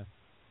Cena,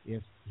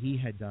 if he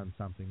had done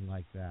something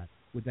like that,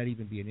 would that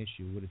even be an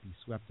issue? Would it be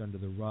swept under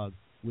the rug?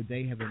 Would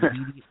they have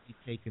immediately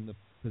taken the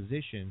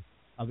position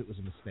of it was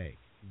a mistake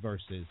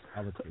versus,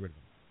 let's get rid of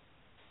him?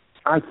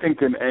 I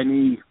think in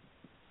any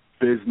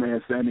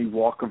business, any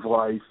walk of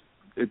life,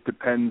 it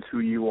depends who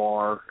you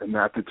are, and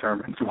that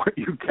determines what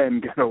you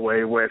can get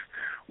away with,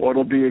 what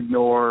will be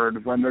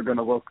ignored, when they're going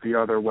to look the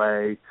other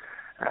way.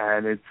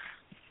 And it's,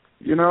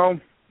 you know,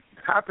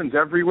 it happens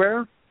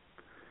everywhere.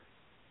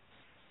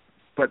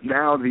 But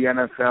now the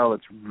NFL,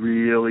 it's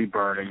really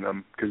burning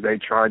them because they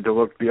tried to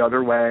look the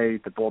other way.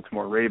 The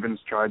Baltimore Ravens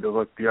tried to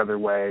look the other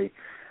way,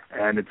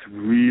 and it's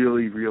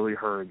really, really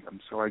hurting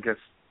them. So I guess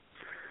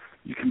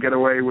you can get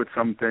away with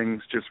some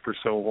things just for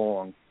so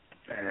long.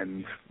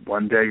 And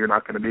one day you're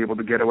not going to be able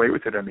to get away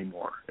with it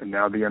anymore. And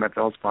now the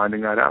NFL's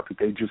finding that out, that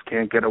they just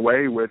can't get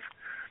away with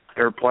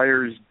their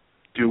players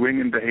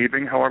doing and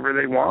behaving however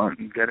they want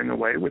and getting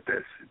away with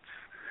this.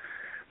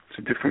 It's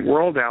a different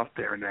world out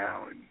there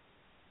now, and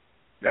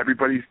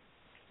everybody's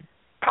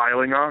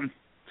piling on,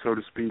 so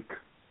to speak.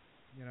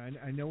 You know,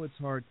 I know it's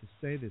hard to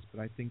say this, but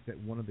I think that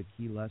one of the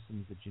key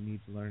lessons that you need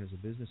to learn as a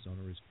business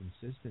owner is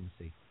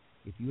consistency.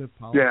 If you have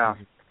policies in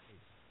place,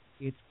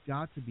 it's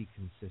got to be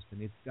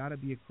consistent. It's got to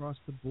be across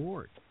the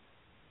board.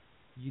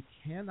 You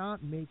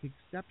cannot make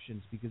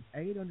exceptions because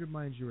A, it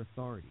undermines your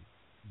authority.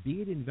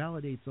 B, it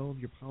invalidates all of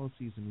your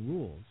policies and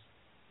rules.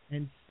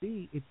 And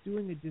C, it's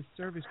doing a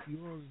disservice to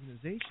your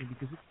organization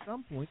because at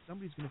some point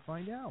somebody's going to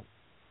find out.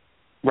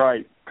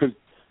 Right, because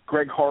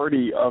Greg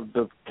Hardy of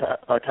the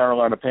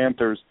Carolina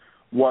Panthers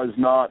was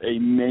not a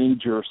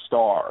major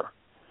star.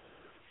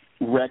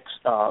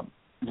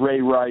 Ray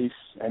Rice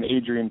and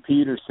Adrian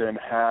Peterson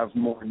have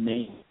more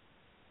names.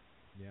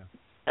 Yeah.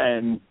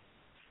 And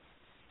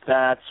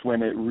that's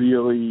when it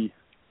really,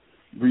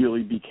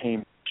 really became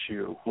an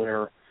issue,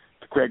 where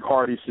the Greg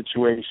Hardy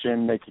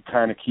situation, they could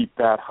kind of keep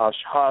that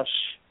hush-hush,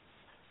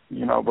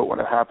 you know, but when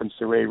it happens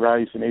to Ray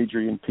Rice and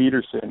Adrian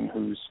Peterson,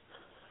 whose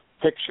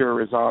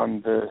picture is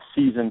on the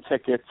season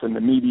tickets and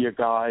the media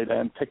guide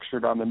and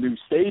pictured on the new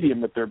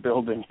stadium that they're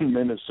building in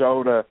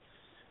Minnesota,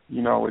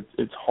 you know,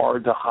 it's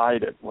hard to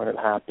hide it when it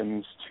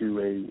happens to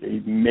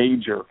a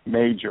major,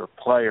 major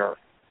player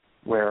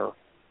where,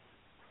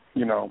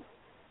 you know,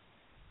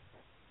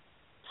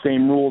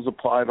 same rules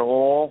apply to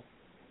all.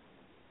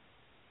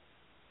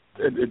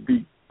 It'd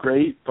be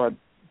great, but,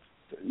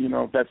 you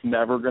know, that's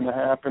never going to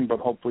happen. But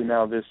hopefully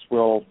now this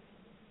will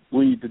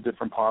lead to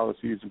different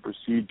policies and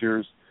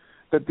procedures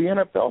that the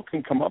NFL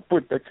can come up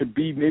with that could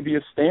be maybe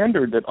a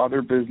standard that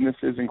other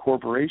businesses and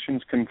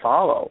corporations can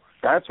follow.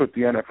 That's what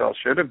the NFL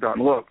should have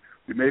done. Look,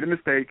 we made a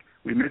mistake.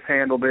 We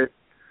mishandled it.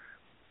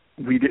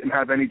 We didn't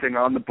have anything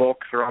on the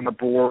books or on the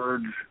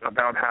boards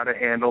about how to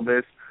handle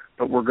this,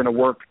 but we're going to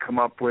work to come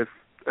up with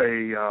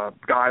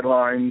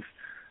guidelines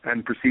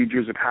and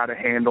procedures of how to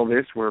handle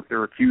this, where if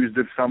they're accused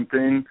of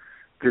something,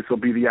 this will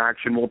be the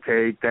action we'll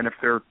take. Then if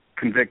they're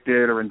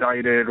convicted or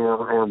indicted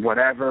or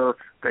whatever,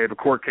 they have a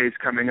court case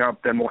coming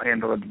up, then we'll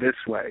handle it this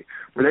way.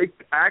 Where they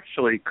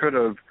actually could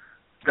have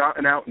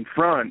gotten out in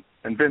front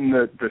and been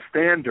the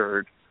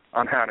standard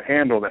on how to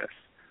handle this.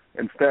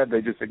 Instead,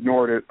 they just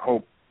ignored it,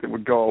 hoped it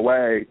would go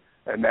away,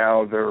 and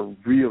now they're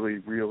really,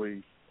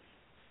 really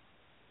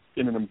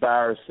in an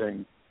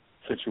embarrassing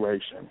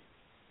situation.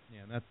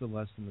 Yeah, and that's the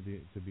lesson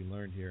to be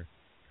learned here.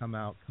 Come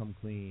out, come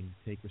clean,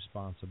 take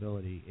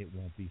responsibility. It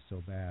won't be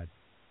so bad.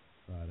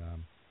 But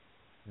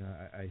you know,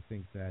 I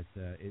think that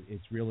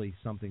it's really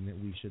something that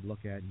we should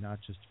look at, not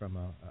just from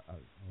a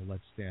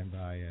let's stand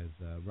by as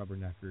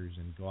rubberneckers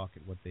and gawk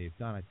at what they've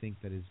done. I think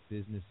that as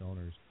business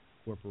owners,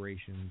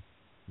 corporations,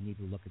 you need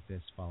to look at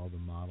this, follow the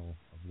model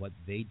of what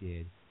they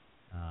did.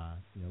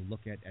 You know,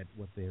 look at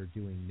what they're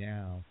doing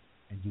now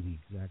and do the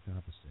exact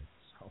opposite.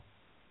 So,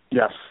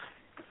 yes.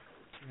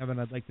 Evan,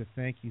 I'd like to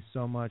thank you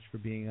so much for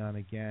being on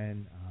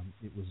again.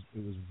 It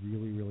was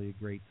really, really a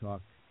great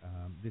talk.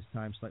 This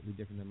time slightly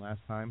different than last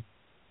time.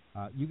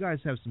 You guys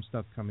have some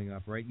stuff coming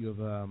up, right? You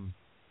have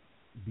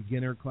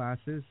beginner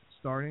classes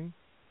starting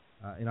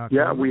in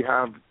October? Yeah, we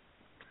have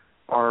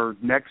our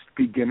next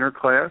beginner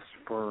class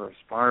for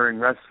aspiring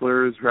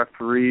wrestlers,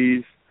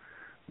 referees.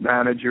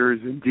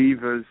 Managers and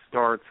Divas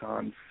starts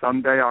on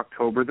Sunday,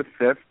 October the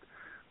 5th,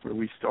 where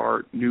we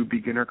start new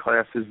beginner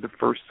classes the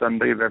first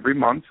Sunday of every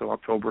month. So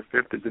October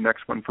 5th is the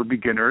next one for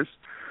beginners.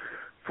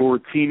 For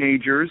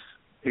teenagers,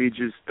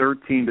 ages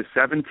 13 to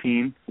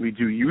 17, we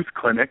do youth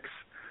clinics.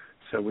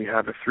 So we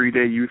have a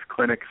 3-day youth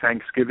clinic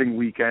Thanksgiving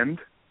weekend,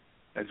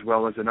 as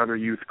well as another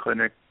youth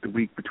clinic the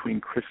week between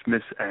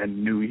Christmas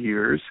and New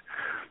Year's.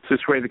 So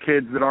this way the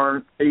kids that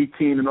aren't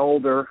 18 and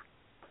older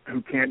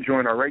who can't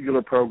join our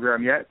regular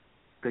program yet,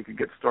 they could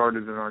get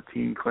started in our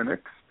teen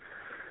clinics.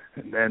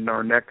 And then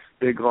our next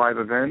big live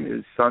event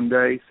is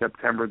Sunday,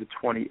 September the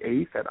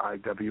 28th at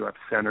IWF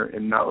Center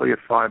in Nutley at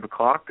 5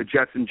 o'clock. The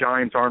Jets and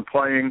Giants aren't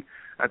playing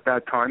at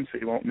that time, so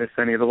you won't miss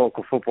any of the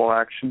local football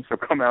action. So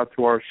come out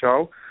to our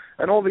show.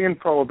 And all the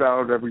info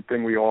about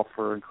everything we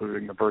offer,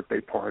 including the birthday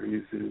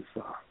parties, is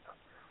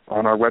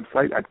on our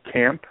website at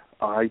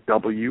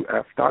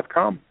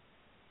campiwf.com.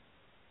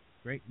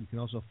 Great. You can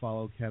also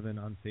follow Kevin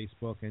on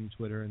Facebook and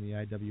Twitter and the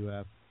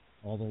IWF.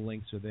 All the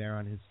links are there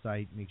on his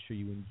site. Make sure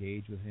you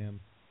engage with him.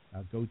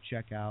 Go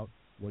check out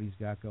what he's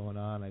got going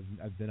on.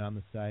 I've been on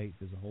the site.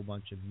 There's a whole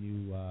bunch of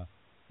new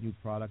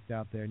product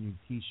out there, new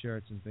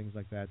T-shirts and things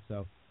like that.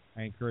 So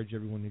I encourage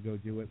everyone to go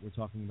do it. We're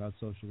talking about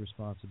social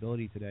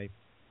responsibility today,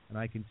 and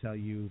I can tell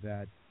you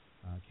that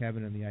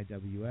Kevin and the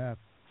IWF,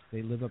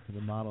 they live up to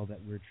the model that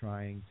we're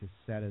trying to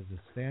set as a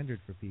standard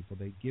for people.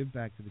 They give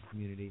back to the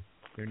community.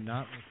 They're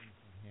not looking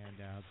for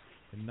handouts.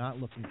 They're not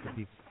looking for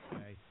people to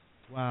say,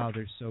 wow,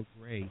 they're so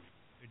great.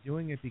 They're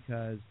doing it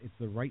because it's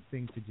the right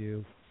thing to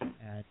do,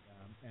 and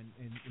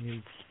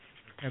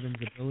Kevin's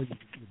ability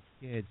with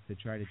kids to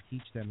try to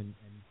teach them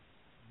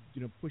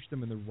and push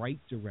them in the right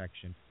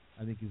direction,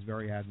 I think is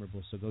very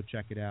admirable. So go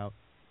check it out.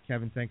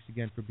 Kevin, thanks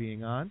again for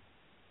being on.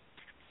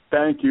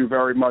 Thank you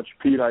very much,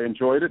 Pete. I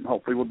enjoyed it, and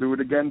hopefully we'll do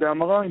it again down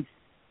the line.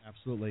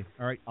 Absolutely.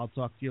 All right, I'll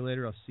talk to you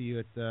later. I'll see you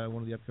at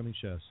one of the upcoming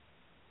shows.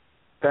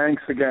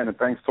 Thanks again, and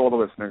thanks to all the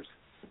listeners.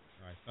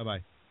 All right,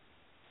 bye-bye.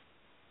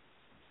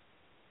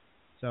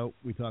 So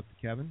we talked to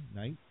Kevin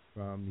Knight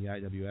from the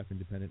IWF,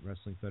 Independent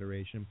Wrestling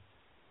Federation,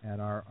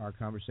 and our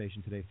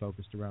conversation today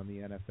focused around the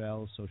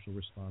NFL, social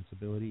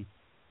responsibility,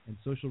 and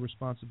social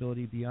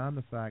responsibility beyond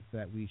the fact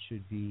that we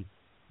should be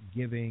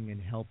giving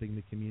and helping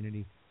the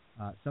community.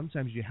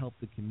 Sometimes you help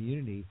the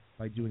community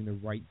by doing the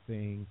right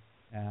thing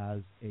as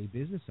a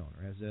business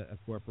owner, as a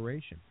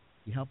corporation.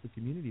 You help the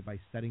community by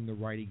setting the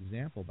right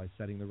example, by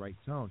setting the right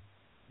tone.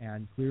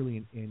 And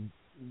clearly in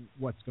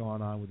what's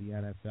going on with the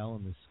NFL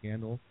and this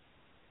scandal,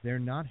 they're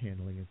not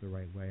handling it the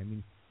right way. I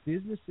mean,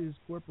 businesses,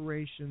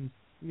 corporations,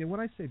 when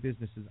I say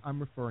businesses, I'm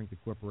referring to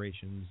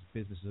corporations,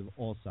 businesses of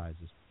all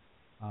sizes.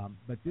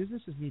 But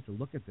businesses need to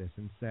look at this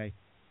and say,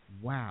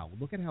 wow,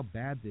 look at how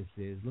bad this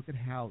is. Look at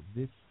how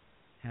this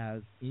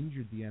has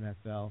injured the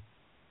NFL.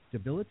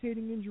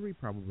 Debilitating injury?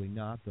 Probably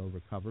not. They'll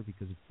recover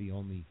because it's the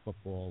only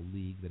football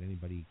league that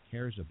anybody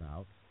cares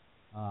about.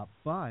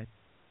 But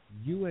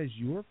you as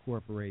your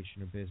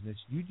corporation or business,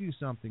 you do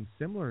something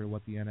similar to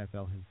what the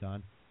NFL has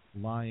done,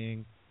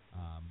 lying,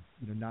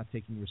 not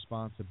taking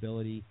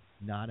responsibility,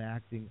 not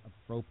acting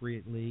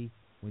appropriately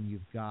when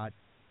you've got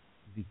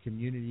the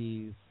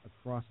communities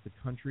across the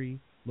country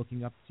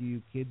looking up to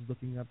you, kids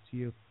looking up to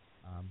you.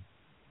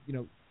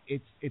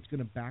 It's going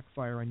to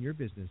backfire on your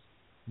business.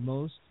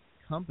 Most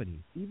companies,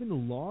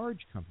 even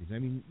large companies,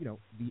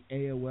 the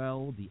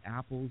AOL, the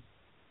Apples,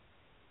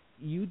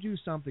 you do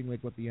something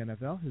like what the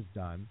NFL has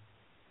done,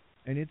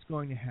 and it's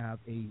going to have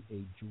a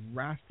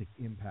drastic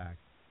impact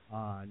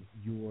on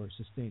your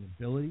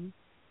sustainability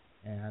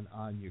and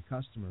on your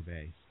customer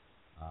base.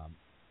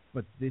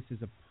 But this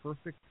is a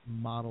perfect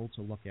model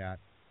to look at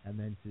and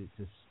then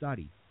to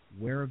study.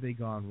 Where have they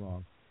gone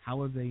wrong?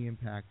 How have they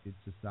impacted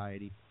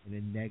society in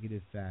a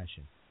negative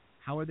fashion?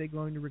 How are they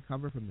going to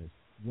recover from this?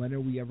 When are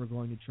we ever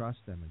going to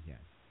trust them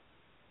again?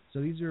 So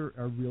these are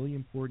really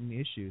important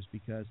issues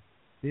because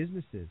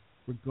businesses,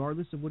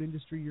 regardless of what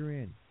industry you're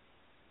in,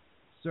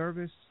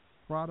 service,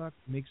 product,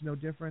 makes no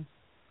difference.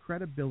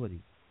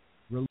 Credibility,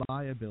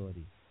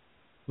 reliability,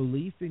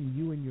 belief in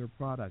you and your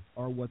product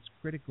are what's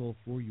critical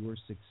for your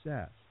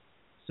success.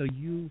 So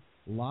you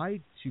lie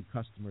to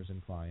customers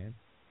and clients,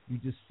 you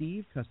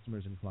deceive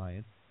customers and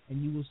clients,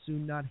 and you will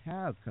soon not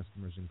have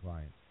customers and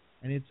clients.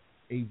 And it's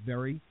a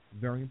very,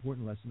 very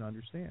important lesson to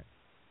understand.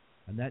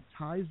 And that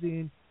ties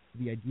in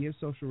to the idea of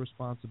social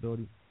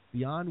responsibility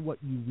beyond what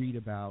you read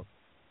about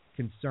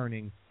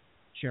concerning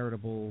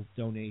charitable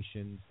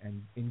donations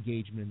and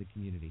engagement in the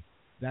community.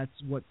 That's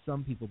what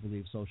some people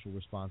believe social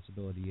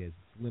responsibility is.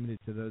 It's limited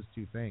to those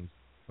two things,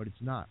 but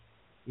it's not.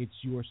 It's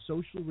your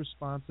social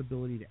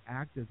responsibility to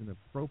act as an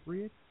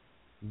appropriate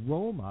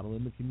role model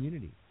in the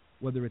community,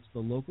 whether it's the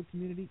local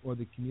community or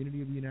the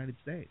community of the United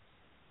States.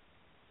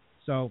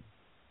 So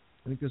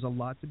I think there's a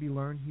lot to be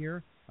learned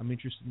here. I'm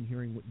interested in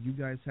hearing what you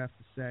guys have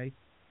to say.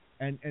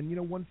 And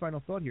one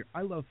final thought here.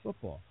 I love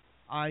football.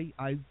 I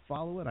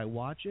follow it. I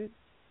watch it.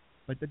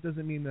 But that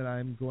doesn't mean that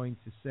I'm going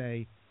to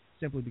say,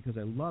 simply because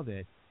I love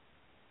it,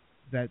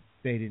 that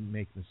they didn't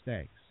make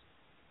mistakes.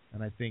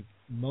 And I think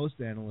most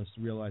analysts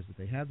realize that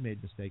they have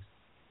made mistakes.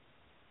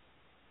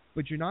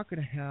 But you're not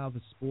going to have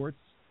a sports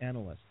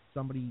analyst,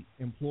 somebody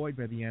employed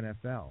by the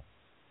NFL,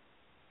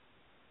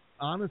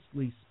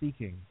 honestly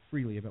speaking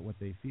freely about what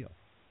they feel,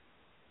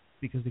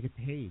 because they get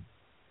paid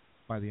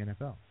by the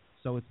NFL.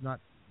 So it's not,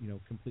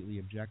 completely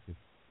objective.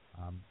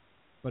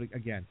 But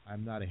again,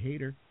 I'm not a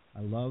hater.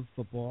 I love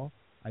football.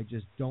 I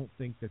just don't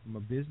think that from a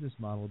business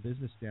model, a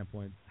business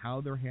standpoint,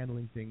 how they're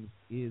handling things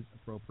is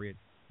appropriate.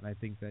 And I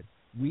think that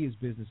we as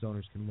business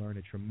owners can learn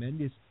a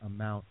tremendous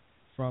amount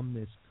from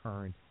this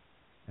current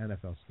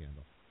NFL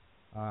scandal.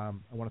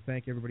 I want to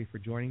thank everybody for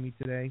joining me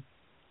today.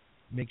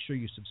 Make sure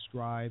you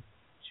subscribe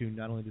to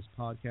not only this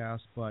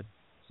podcast, but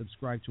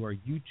subscribe to our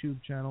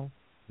YouTube channel.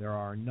 There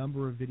are a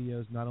number of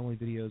videos, not only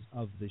videos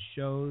of the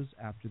shows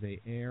after they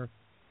air,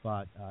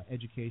 but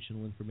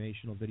educational,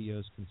 informational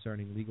videos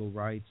concerning legal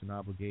rights and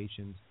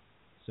obligations.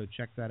 So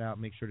check that out.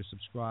 Make sure to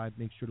subscribe.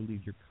 Make sure to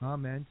leave your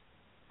comment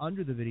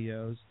under the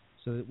videos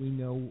so that we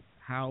know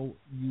how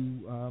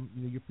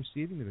you're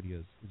perceiving the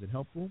videos. Is it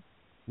helpful?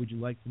 Would you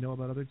like to know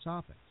about other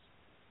topics?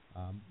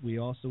 We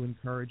also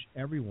encourage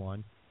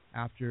everyone,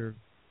 after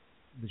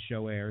the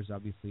show airs,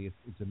 obviously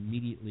it's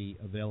immediately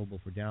available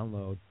for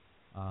download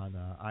on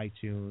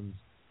iTunes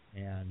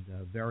and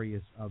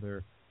various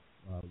other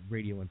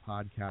radio and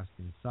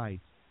podcasting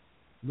sites.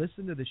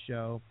 Listen to the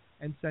show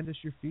and send us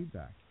your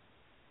feedback.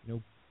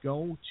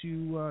 Go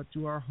to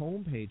our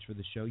homepage for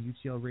the show,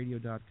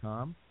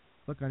 utlradio.com.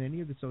 Click on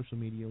any of the social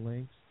media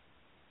links.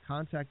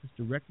 Contact us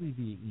directly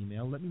via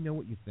email. Let me know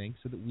what you think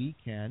so that we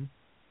can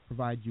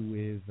provide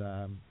you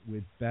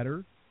with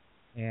better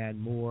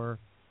and more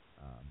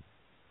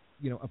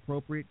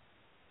appropriate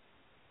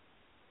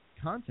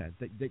content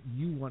that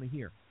you want to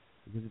hear.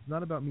 Because it's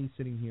not about me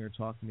sitting here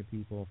talking to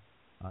people.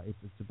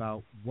 It's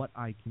about what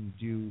I can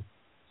do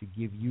to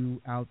give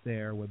you out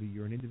there, whether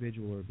you're an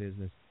individual or a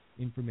business,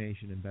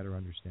 information and better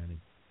understanding.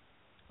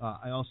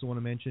 I also want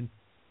to mention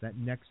that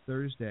next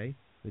Thursday,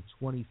 the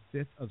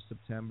 25th of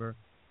September,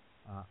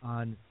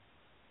 on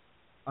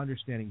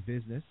Understanding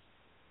Business,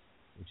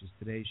 which is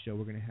today's show,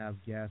 we're going to have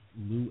guest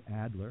Lou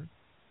Adler,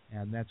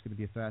 and that's going to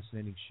be a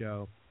fascinating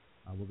show.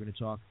 We're going to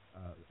talk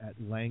at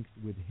length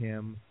with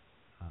him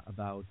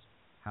about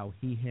how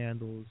he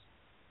handles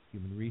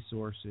human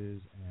resources,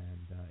 and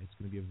it's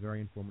going to be a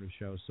very informative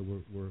show, so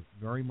we're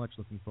very much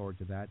looking forward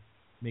to that.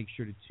 Make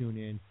sure to tune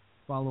in.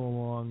 Follow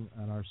along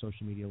on our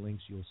social media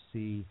links. You'll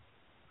see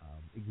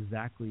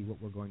exactly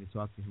what we're going to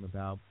talk to him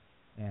about,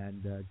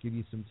 and give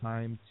you some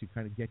time to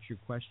kind of get your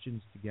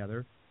questions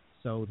together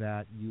so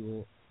that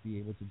you'll be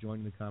able to join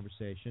in the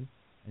conversation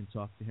and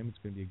talk to him. It's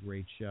going to be a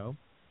great show.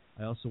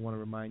 I also want to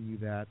remind you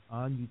that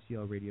on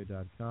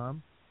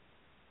utlradio.com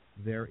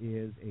there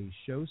is a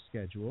show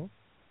schedule,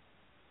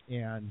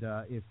 and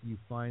if you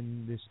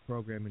find this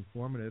program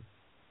informative,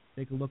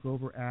 take a look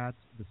over at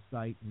the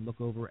site and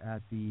look over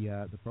at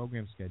the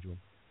program schedule.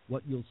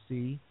 What you'll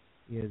see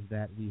is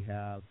that we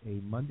have a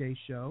Monday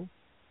show,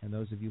 and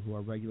those of you who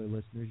are regular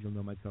listeners, you'll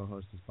know my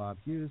co-host is Bob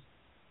Hughes,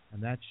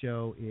 and that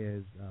show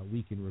is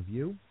Week in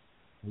Review.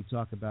 We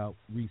talk about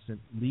recent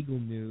legal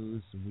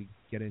news, and we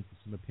get into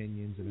some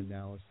opinions and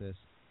analysis.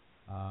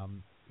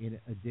 In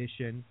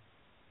addition,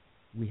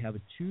 we have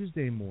a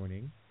Tuesday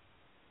morning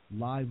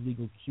live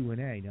legal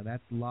Q&A. Now,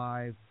 that's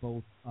live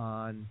both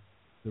on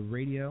the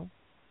radio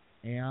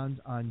and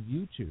on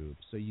YouTube,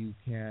 so you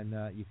can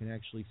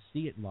actually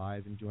see it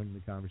live and join in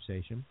the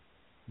conversation.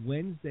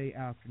 Wednesday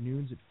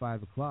afternoons at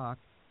 5 o'clock,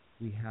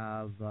 we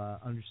have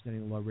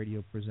Understanding the Law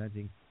Radio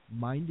presenting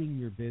Minding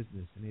Your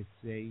Business, and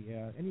it's a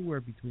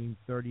anywhere between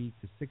 30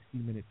 to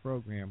 60-minute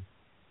program,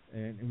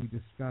 and we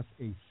discuss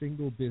a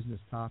single business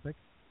topic.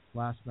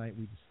 Last night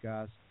we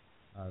discussed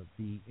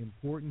the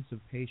importance of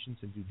patience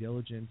and due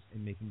diligence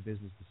in making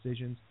business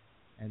decisions,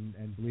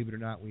 and believe it or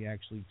not, we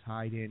actually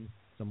tied in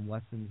some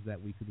lessons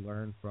that we could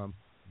learn from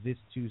this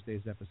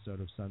Tuesday's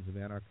episode of Sons of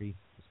Anarchy.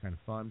 It's kind of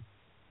fun.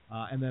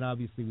 And then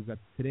obviously we've got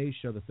today's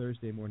show, the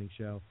Thursday morning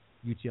show,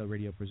 UTL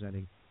Radio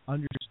presenting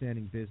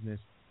Understanding Business.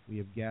 We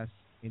have guests,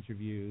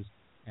 interviews,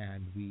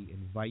 and we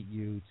invite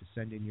you to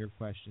send in your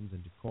questions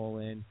and to call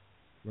in.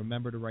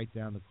 Remember to write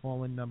down the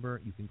call-in number.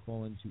 You can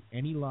call in to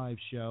any live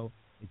show.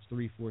 It's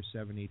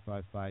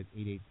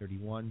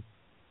 347-855-8831. You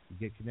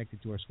get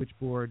connected to our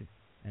switchboard,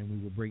 and we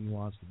will bring you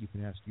on so that you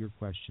can ask your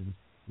questions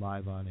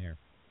live on air.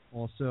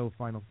 Also,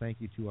 final thank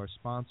you to our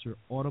sponsor,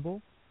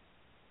 Audible.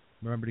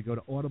 Remember to go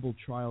to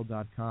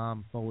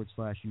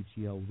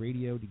audibletrial.com/UTL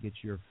Radio to get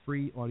your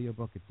free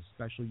audiobook. It's a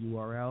special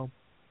URL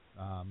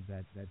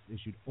that's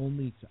issued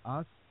only to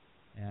us,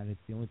 and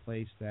it's the only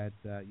place that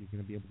you're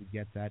going to be able to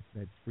get that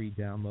free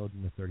download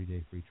and the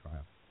 30-day free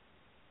trial.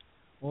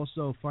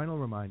 Also, final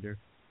reminder,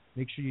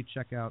 make sure you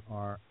check out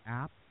our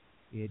app.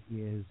 It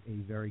is a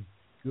very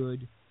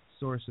good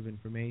source of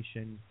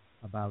information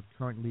about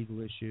current legal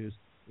issues.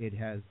 It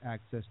has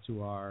access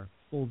to our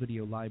full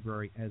video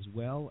library as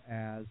well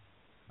as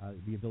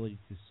the ability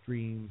to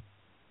stream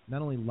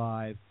not only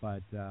live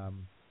but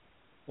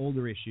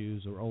older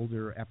issues or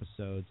older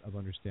episodes of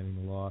Understanding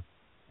the Law.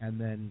 And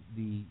then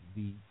the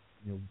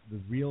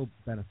real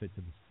benefit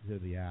to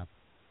the app,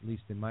 at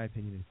least in my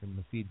opinion and from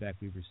the feedback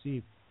we've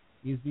received,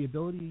 is the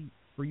ability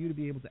for you to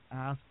be able to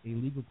ask a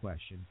legal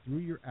question through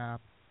your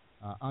app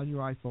on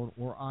your iPhone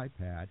or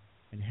iPad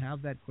and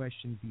have that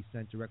question be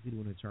sent directly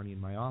to an attorney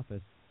in my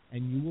office,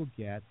 and you will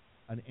get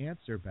an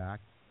answer back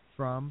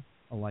from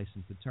a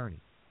licensed attorney.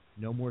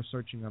 No more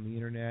searching on the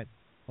internet,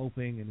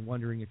 hoping and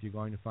wondering if you're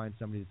going to find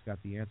somebody that's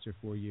got the answer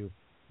for you.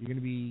 You're going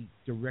to be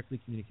directly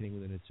communicating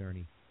with an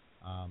attorney.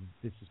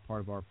 This is part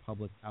of our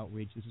public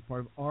outreach. This is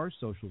part of our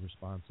social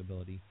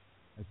responsibility.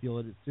 I feel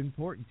that it's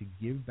important to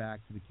give back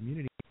to the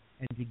community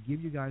and to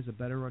give you guys a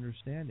better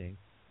understanding,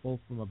 both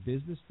from a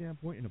business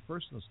standpoint and a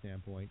personal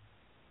standpoint,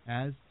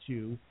 as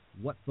to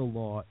what the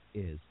law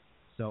is.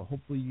 So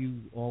hopefully you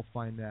all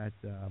find that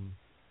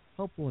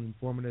helpful and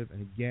informative.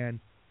 And again,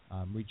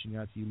 reaching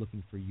out to you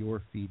looking for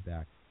your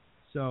feedback.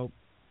 So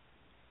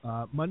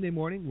Monday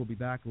morning we'll be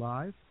back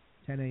live,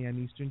 10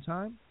 a.m. Eastern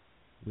Time,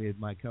 with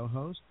my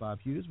co-host, Bob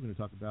Hughes. We're going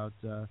to talk about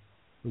the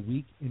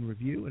week in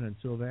review. And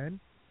until then,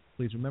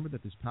 please remember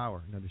that there's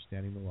power in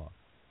understanding the law.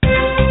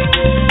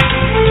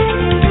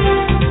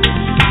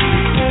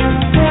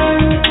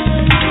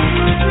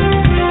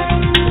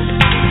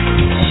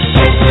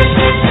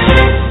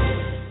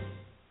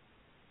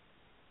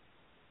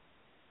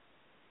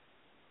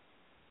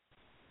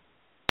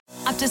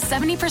 Up to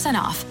 70%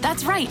 off.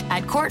 That's right,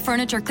 at Court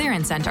Furniture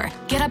Clearance Center.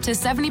 Get up to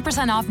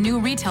 70% off new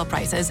retail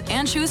prices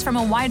and choose from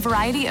a wide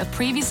variety of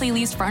previously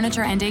leased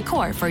furniture and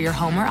decor for your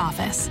home or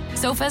office.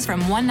 Sofas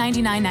from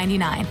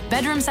 $199.99,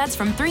 bedroom sets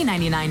from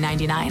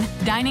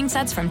 $399.99, dining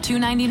sets from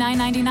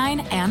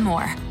 $299.99, and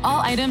more.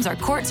 All items are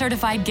Court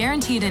certified,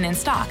 guaranteed, and in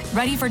stock,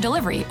 ready for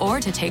delivery or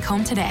to take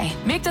home today.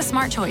 Make the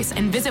smart choice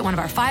and visit one of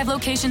our 5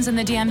 locations in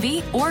the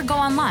DMV or go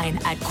online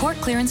at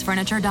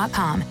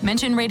courtclearancefurniture.com.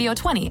 Mention Radio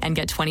 20 and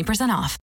get 20% off.